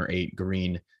 7 or 8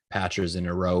 green patches in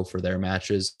a row for their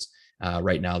matches.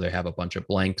 Right now, they have a bunch of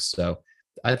blanks. So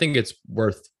I think it's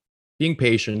worth being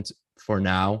patient for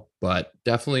now, but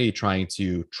definitely trying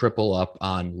to triple up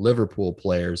on Liverpool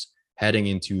players heading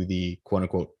into the quote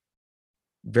unquote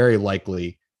very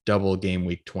likely double game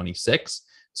week 26.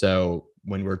 So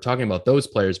when we're talking about those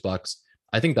players, Bucks,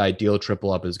 I think the ideal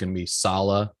triple up is going to be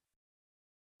Salah.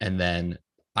 And then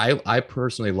I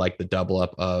personally like the double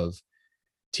up of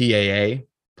TAA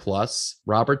plus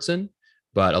Robertson,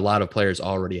 but a lot of players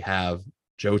already have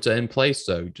Jota in place.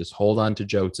 So just hold on to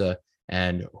Jota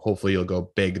and hopefully you'll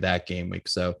go big that game week.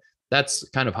 So that's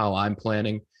kind of how I'm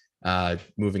planning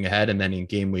moving ahead. And then in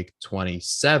game week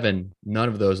 27, none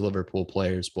of those Liverpool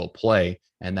players will play.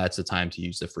 And that's the time to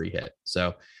use the free hit.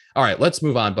 So, all right, let's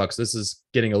move on, Bucks. This is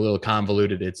getting a little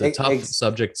convoluted. It's a tough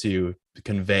subject to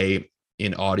convey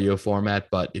in audio format,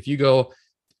 but if you go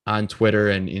on Twitter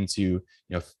and into,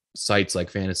 sites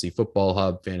like Fantasy Football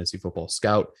Hub, Fantasy Football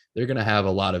Scout, they're going to have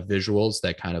a lot of visuals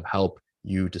that kind of help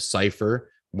you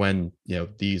decipher when,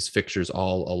 these fixtures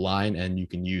all align and you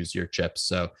can use your chips.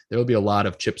 So there will be a lot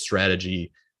of chip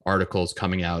strategy articles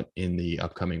coming out in the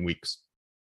upcoming weeks.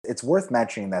 It's worth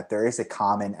mentioning that there is a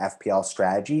common FPL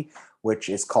strategy, which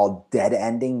is called dead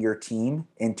ending your team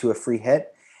into a free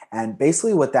hit. And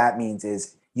basically what that means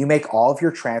is you make all of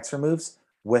your transfer moves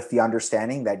with the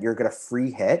understanding that you're going to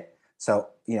free hit. So,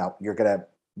 you're going to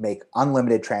make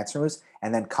unlimited transfer moves,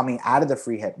 and then coming out of the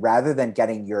free hit, rather than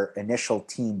getting your initial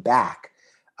team back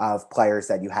of players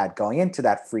that you had going into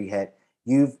that free hit,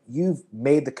 you've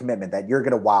made the commitment that you're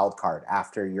going to wild card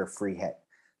after your free hit.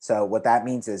 So what that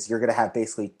means is you're going to have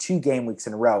basically 2 game weeks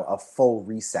in a row of full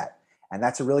reset. And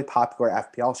that's a really popular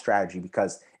FPL strategy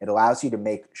because it allows you to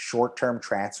make short-term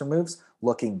transfer moves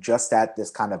looking just at this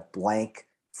kind of blank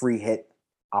free hit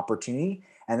opportunity.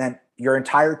 And then your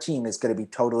entire team is going to be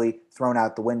totally thrown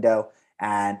out the window,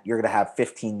 and you're going to have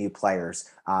 15 new players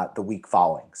the week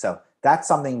following. So that's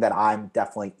something that I'm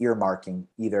definitely earmarking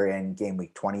either in game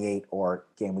week 28 or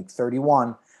game week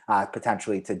 31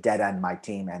 potentially to dead end my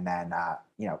team and then,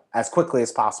 as quickly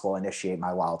as possible, initiate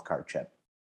my wild card chip.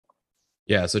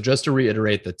 Yeah. So just to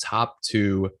reiterate, the top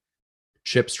two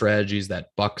chip strategies that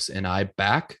Bucks and I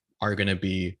back are going to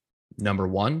be number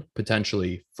one,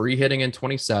 potentially free hitting in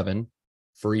 27,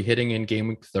 free hitting in game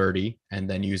week 30, and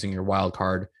then using your wild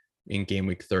card in game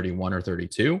week 31 or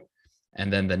 32.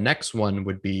 And then the next one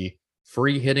would be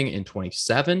free hitting in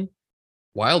 27,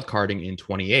 wild carding in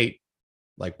 28,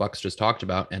 like Bucks just talked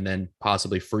about, and then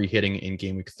possibly free hitting in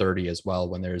game week 30 as well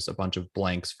when there's a bunch of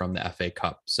blanks from the FA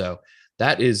Cup. So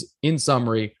that is, in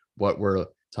summary, what we're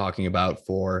talking about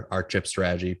for our chip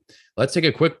strategy. Let's take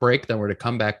a quick break. Then we're to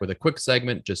come back with a quick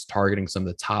segment just targeting some of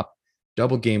the top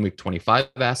double game week 25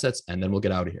 assets, and then we'll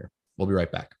get out of here. We'll be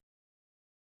right back.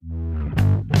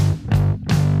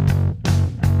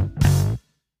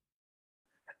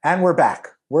 And we're back.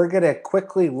 We're going to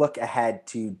quickly look ahead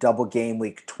to double game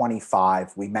week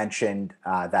 25. We mentioned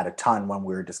that a ton when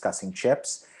we were discussing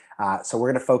chips. So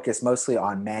we're going to focus mostly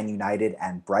on Man United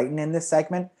and Brighton in this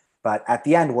segment. But at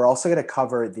the end, we're also going to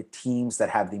cover the teams that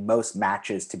have the most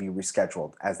matches to be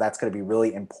rescheduled, as that's going to be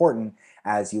really important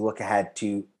as you look ahead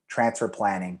to transfer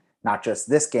planning, not just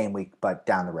this game week, but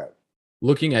down the road.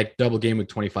 Looking at double game week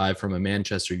 25 from a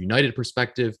Manchester United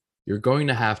perspective, you're going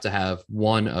to have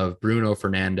one of Bruno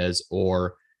Fernandes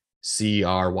or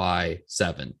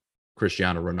CR7,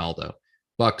 Cristiano Ronaldo.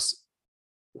 Bucks,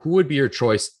 who would be your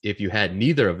choice if you had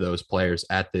neither of those players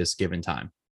at this given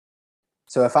time?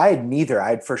 So if I had neither,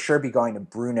 I'd for sure be going to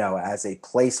Bruno as a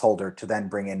placeholder to then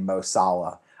bring in Mo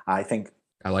Salah. I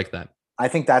like that. I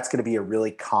think that's going to be a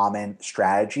really common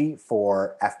strategy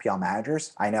for FPL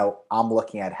managers. I know I'm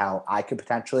looking at how I could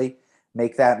potentially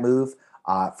make that move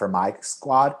for my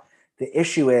squad. The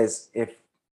issue is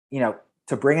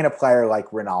to bring in a player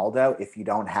like Ronaldo, if you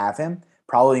don't have him,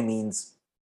 probably means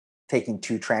taking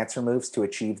 2 transfer moves to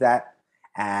achieve that.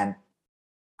 And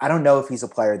I don't know if he's a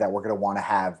player that we're going to want to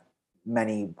have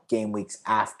many game weeks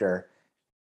after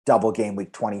double game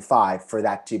week 25 for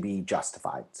that to be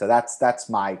justified. So that's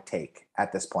my take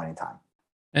at this point in time.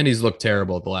 And he's looked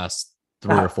terrible the last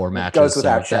 3 or 4 matches. Goes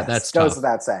without that's goes tough.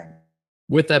 without saying.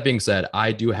 With that being said,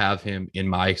 I do have him in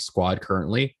my squad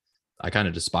currently. I kind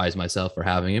of despise myself for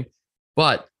having him,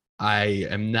 but I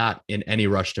am not in any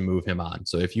rush to move him on.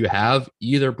 So if you have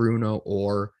either Bruno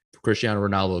or Cristiano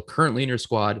Ronaldo currently in your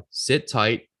squad, sit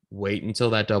tight, wait until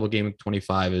that double game of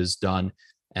 25 is done,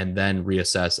 and then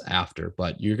reassess after.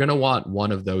 But you're going to want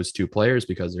one of those 2 players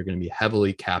because they're going to be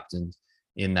heavily captained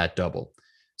in that double.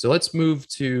 So let's move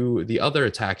to the other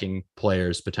attacking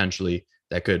players potentially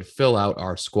that could fill out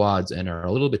our squads and are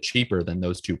a little bit cheaper than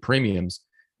those 2 premiums.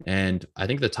 And I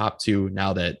think the top 2,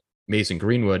 now that Mason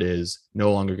Greenwood is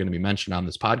no longer going to be mentioned on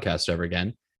this podcast ever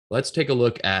again, let's take a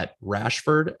look at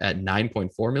Rashford at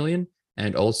 9.4 million,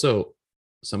 and also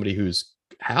somebody who's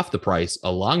half the price,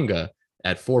 Elanga,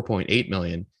 at 4.8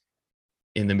 million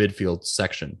in the midfield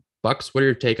section. Bucks, what are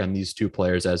your take on these 2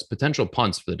 players as potential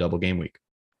punts for the double game week?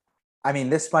 I mean,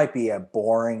 this might be a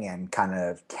boring and kind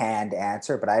of canned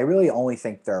answer, but I really only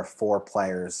think there are 4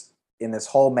 players in this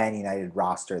whole Man United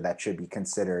roster that should be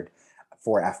considered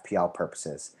for FPL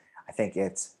purposes. I think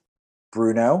it's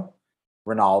Bruno,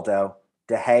 Ronaldo,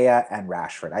 De Gea, and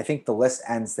Rashford. I think the list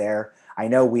ends there. I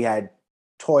know we had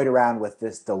toyed around with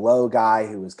this Dalot guy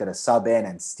who was going to sub in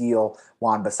and steal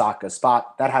Wan-Bissaka's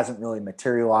spot. That hasn't really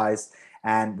materialized.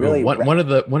 And really, one of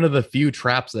the few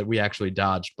traps that we actually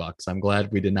dodged, Bucks. I'm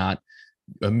glad we did not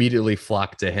immediately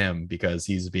flock to him because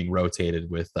he's being rotated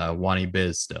with Wani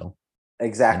Biz still.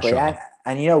 Exactly. And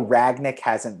Ragnick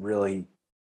hasn't really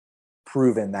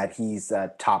proven that he's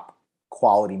a top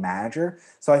quality manager.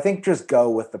 So I think just go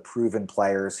with the proven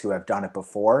players who have done it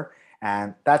before.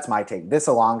 And that's my take. This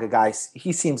Elanga guy,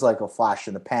 he seems like a flash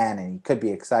in the pan and he could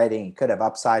be exciting. He could have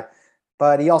upside,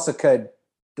 but he also could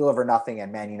deliver nothing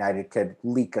and Man United could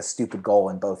leak a stupid goal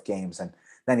in both games. And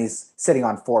then he's sitting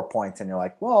on 4 points and you're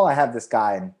like, well, I have this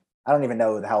guy and I don't even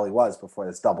know who the hell he was before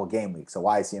this double game week. So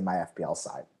why is he in my FPL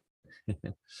side?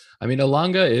 I mean,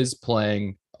 Elanga is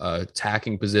playing a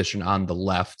attacking position on the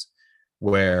left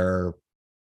where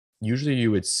usually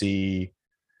you would see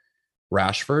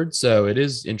Rashford. So it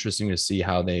is interesting to see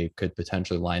how they could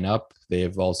potentially line up. They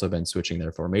have also been switching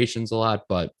their formations a lot,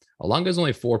 but Elanga is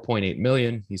only 4.8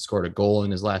 million. He scored a goal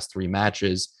in his last 3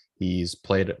 matches. He's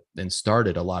played and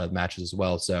started a lot of matches as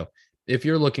well. So if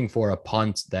you're looking for a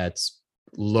punt that's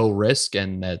low risk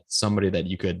and that's somebody that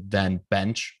you could then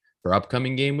bench for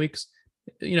upcoming game weeks,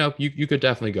 you could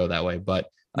definitely go that way. But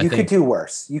I think could do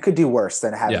worse. You could do worse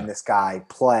than having this guy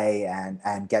play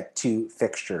and get 2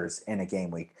 fixtures in a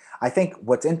game week. I think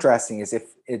what's interesting is if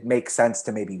it makes sense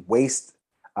to maybe waste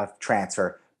a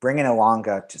transfer, bring in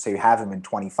Elanga so you have him in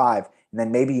 25, and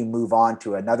then maybe you move on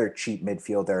to another cheap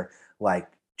midfielder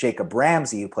like Jacob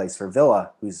Ramsey, who plays for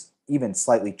Villa, who's even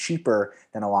slightly cheaper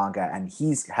than Elanga, and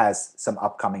he has some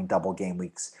upcoming double game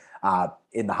weeks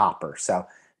in the hopper. So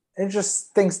it's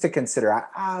just things to consider.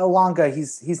 Elanga,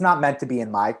 he's not meant to be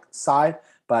in my side,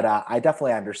 but I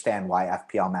definitely understand why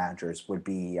FPL managers would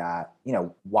be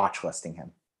watch listing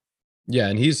him. Yeah,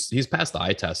 and he's passed the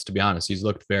eye test. To be honest, he's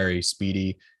looked very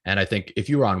speedy, and I think if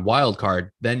you were on wild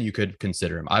card, then you could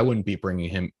consider him. I wouldn't be bringing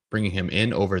him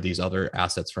in over these other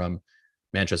assets from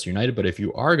Manchester United. But if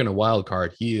you are going to wild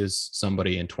card, he is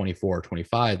somebody in 24 or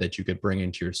 25 that you could bring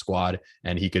into your squad,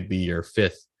 and he could be your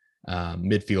fifth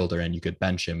midfielder, and you could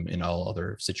bench him in all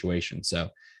other situations. So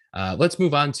let's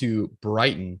move on to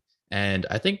Brighton. And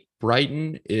I think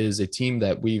Brighton is a team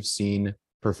that we've seen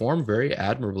perform very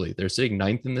admirably. They're sitting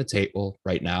ninth in the table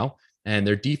right now, and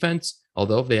their defense,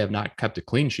 although they have not kept a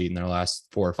clean sheet in their last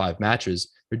 4 or 5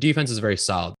 matches, their defense is very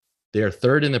solid. They are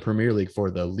third in the Premier League for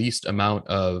the least amount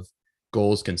of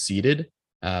goals conceded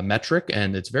metric,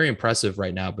 and it's very impressive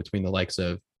right now between the likes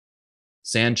of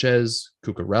Sanchez,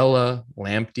 Cucurella,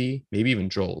 Lamptey, maybe even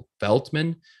Joel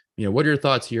Veltman. What are your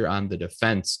thoughts here on the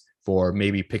defense for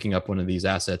maybe picking up one of these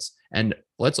assets? And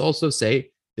let's also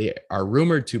say they are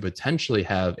rumored to potentially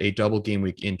have a double game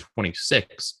week in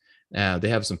 26. They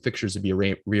have some fixtures to be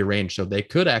rearranged, so they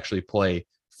could actually play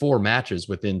 4 matches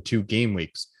within 2 game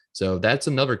weeks. So that's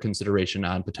another consideration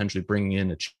on potentially bringing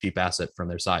in a cheap asset from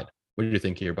their side. What do you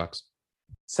think here, Bucks?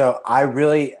 So I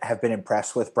really have been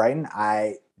impressed with Brighton.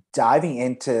 Diving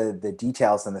into the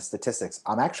details and the statistics,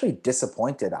 I'm actually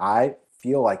disappointed. I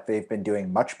feel like they've been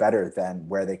doing much better than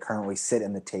where they currently sit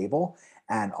in the table.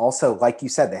 And also, like you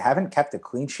said, they haven't kept a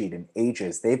clean sheet in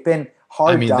ages. They've been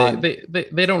hard done.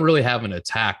 They don't really have an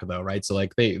attack though, right? So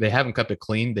like they haven't kept it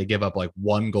clean. They give up like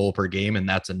 1 goal per game, and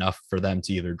that's enough for them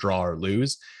to either draw or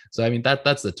lose. So I mean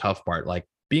that's the tough part. Like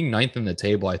being ninth in the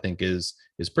table, I think is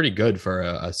pretty good for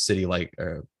a city like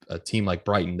a team like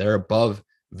Brighton. They're above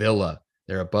Villa.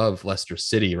 They're above Leicester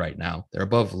City right now. They're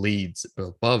above Leeds,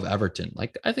 above Everton.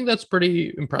 Like I think that's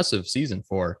pretty impressive season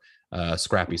for a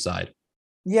scrappy side.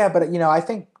 Yeah, but I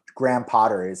think Graham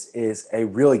Potter is a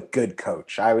really good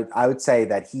coach. I would say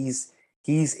that he's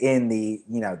in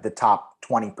the top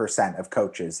 20% of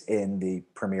coaches in the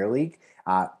Premier League.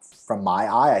 From my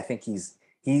eye, I think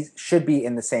he should be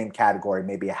in the same category,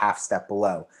 maybe a half step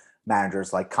below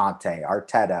managers like Conte,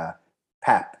 Arteta,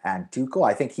 Pep, and Tuchel.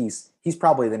 I think he's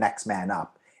probably the next man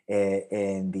up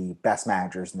in the best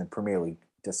managers in the Premier League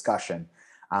discussion.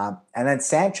 And then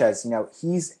Sanchez,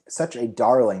 he's such a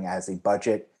darling as a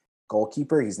budget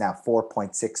goalkeeper. He's now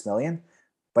 4.6 million,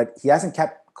 but he hasn't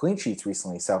kept clean sheets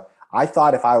recently. So I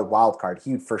thought if I would wildcard,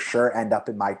 he would for sure end up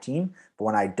in my team. But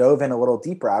when I dove in a little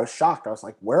deeper, I was shocked. I was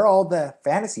like, where are all the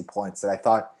fantasy points that I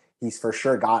thought he's for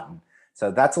sure gotten?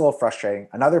 So that's a little frustrating.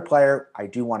 Another player I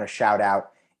do want to shout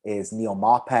out is Neil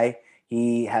Maupay.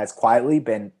 He has quietly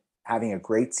been having a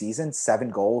great season, 7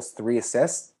 goals, 3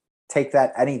 assists. Take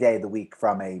that any day of the week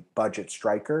from a budget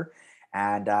striker.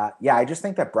 And I just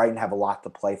think that Brighton have a lot to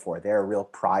play for. They're a real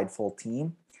prideful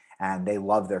team, and they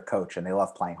love their coach, and they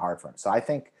love playing hard for him. So I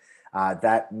think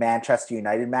that Manchester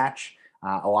United match,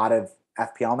 a lot of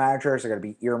FPL managers are going to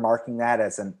be earmarking that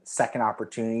as a second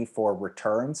opportunity for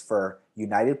returns for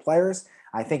United players.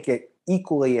 I think it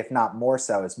equally, if not more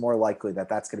so, is more likely that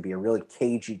that's going to be a really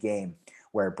cagey game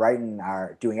where Brighton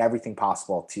are doing everything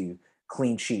possible to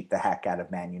clean sheet the heck out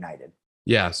of Man United.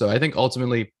 Yeah, so I think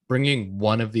ultimately bringing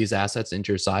one of these assets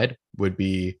into your side would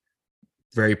be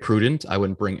very prudent. I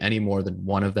wouldn't bring any more than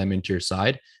one of them into your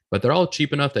side, but they're all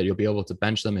cheap enough that you'll be able to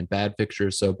bench them in bad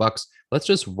fixtures. So Bucks, let's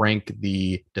just rank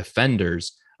the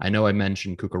defenders. I know I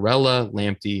mentioned Cucurella,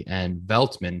 Lamptey, and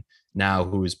Veltman now,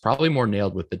 who is probably more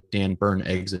nailed with the Dan Burn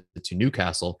exit to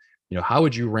Newcastle. How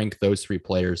would you rank those 3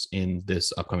 players in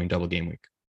this upcoming double game week?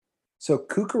 So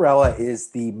Cucurella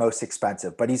is the most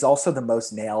expensive, but he's also the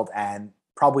most nailed and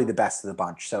probably the best of the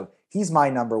bunch. So he's my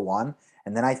number 1.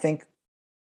 And then I think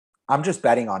I'm just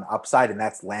betting on upside, and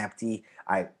that's Lamptey.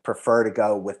 I prefer to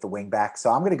go with the wingback. So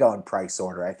I'm going to go in price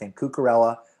order. I think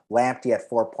Cucurella, Lamptey at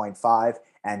 4.5,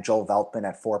 and Joel Veltman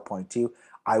at 4.2.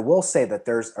 I will say that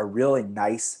there's a really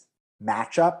nice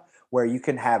matchup where you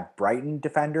can have Brighton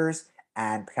defenders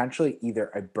and potentially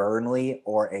either a Burnley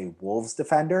or a Wolves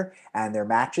defender. And their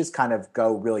matches kind of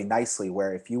go really nicely,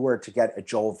 where if you were to get a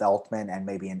Joel Veltman and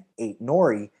maybe an 8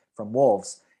 Nori from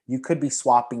Wolves, you could be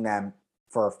swapping them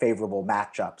for favorable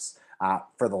matchups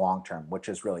for the long term, which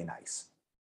is really nice.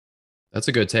 That's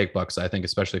a good take, Bucks. I think,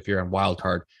 especially if you're on wild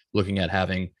card, looking at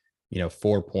having,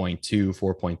 $4.2,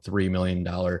 $4.3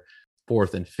 million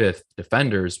fourth and fifth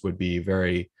defenders would be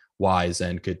very wise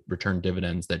and could return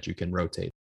dividends that you can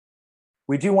rotate.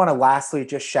 We do want to lastly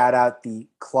just shout out the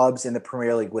clubs in the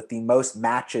Premier League with the most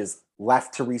matches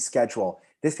left to reschedule.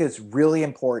 This is really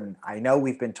important. I know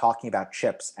we've been talking about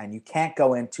chips, and you can't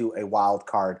go into a wild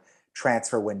card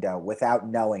transfer window without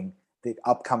knowing the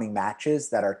upcoming matches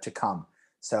that are to come.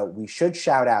 So we should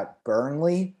shout out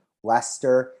Burnley,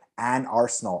 Leicester, and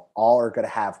Arsenal. All are going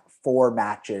to have 4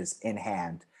 matches in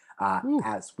hand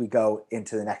as we go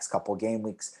into the next couple of game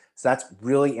weeks. So that's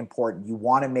really important. You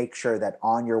want to make sure that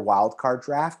on your wild card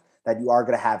draft that you are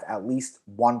going to have at least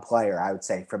one player, I would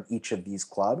say, from each of these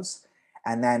clubs.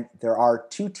 And then there are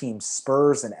 2 teams,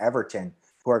 Spurs and Everton,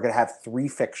 who are going to have 3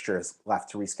 fixtures left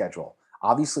to reschedule.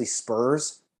 Obviously,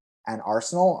 Spurs and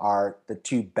Arsenal are the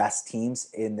 2 best teams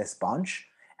in this bunch.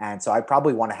 And so I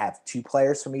probably want to have 2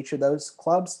 players from each of those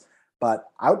clubs, but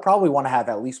I would probably want to have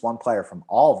at least 1 player from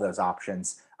all of those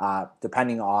options,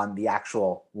 depending on the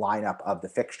actual lineup of the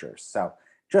fixtures. So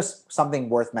just something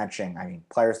worth mentioning. I mean,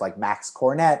 players like Max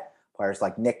Cornet, players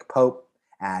like Nick Pope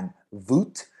and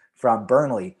Voot from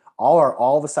Burnley, all are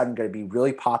all of a sudden going to be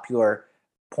really popular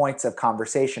points of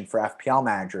conversation for FPL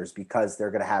managers because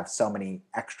they're going to have so many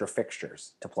extra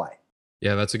fixtures to play.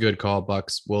 Yeah, that's a good call,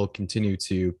 Bucks. We'll continue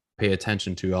to pay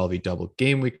attention to all the double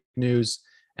game week news.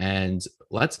 And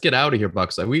let's get out of here,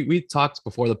 Bucks. We talked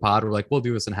before the pod. We're like, we'll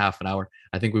do this in half an hour.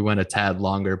 I think we went a tad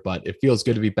longer, but it feels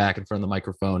good to be back in front of the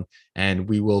microphone. And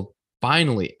we will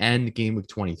finally end game week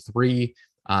 23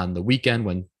 on the weekend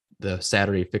when the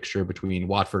Saturday fixture between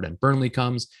Watford and Burnley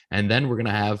comes. And then we're going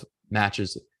to have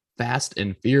matches fast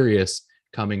and furious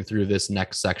coming through this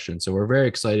next section. So we're very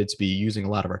excited to be using a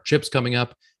lot of our chips coming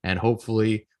up, and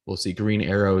hopefully we'll see green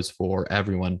arrows for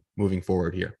everyone moving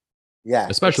forward here. Yeah.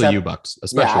 Especially you, Bucks.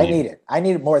 Especially I need it. I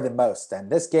need it more than most.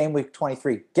 And this game week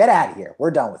 23, get out of here. We're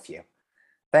done with you.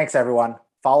 Thanks, everyone.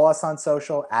 Follow us on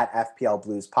social at FPL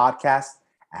Blues Podcast,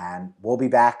 and we'll be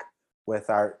back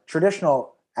with our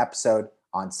traditional episode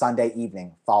on Sunday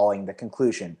evening following the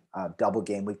conclusion of double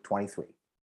game week 23.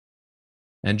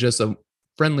 And just a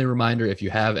friendly reminder, if you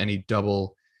have any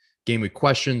double game week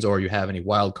questions or you have any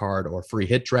wild card or free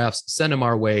hit drafts, send them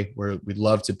our way. We'd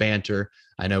love to banter.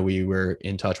 I know we were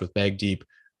in touch with Bag Deep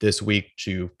this week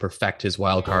to perfect his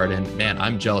wild card, and man,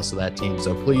 I'm jealous of that team.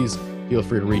 So please feel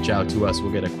free to reach out to us.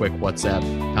 We'll get a quick WhatsApp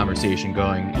conversation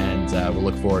going, and we'll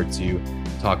look forward to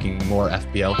talking more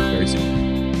FPL very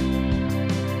soon.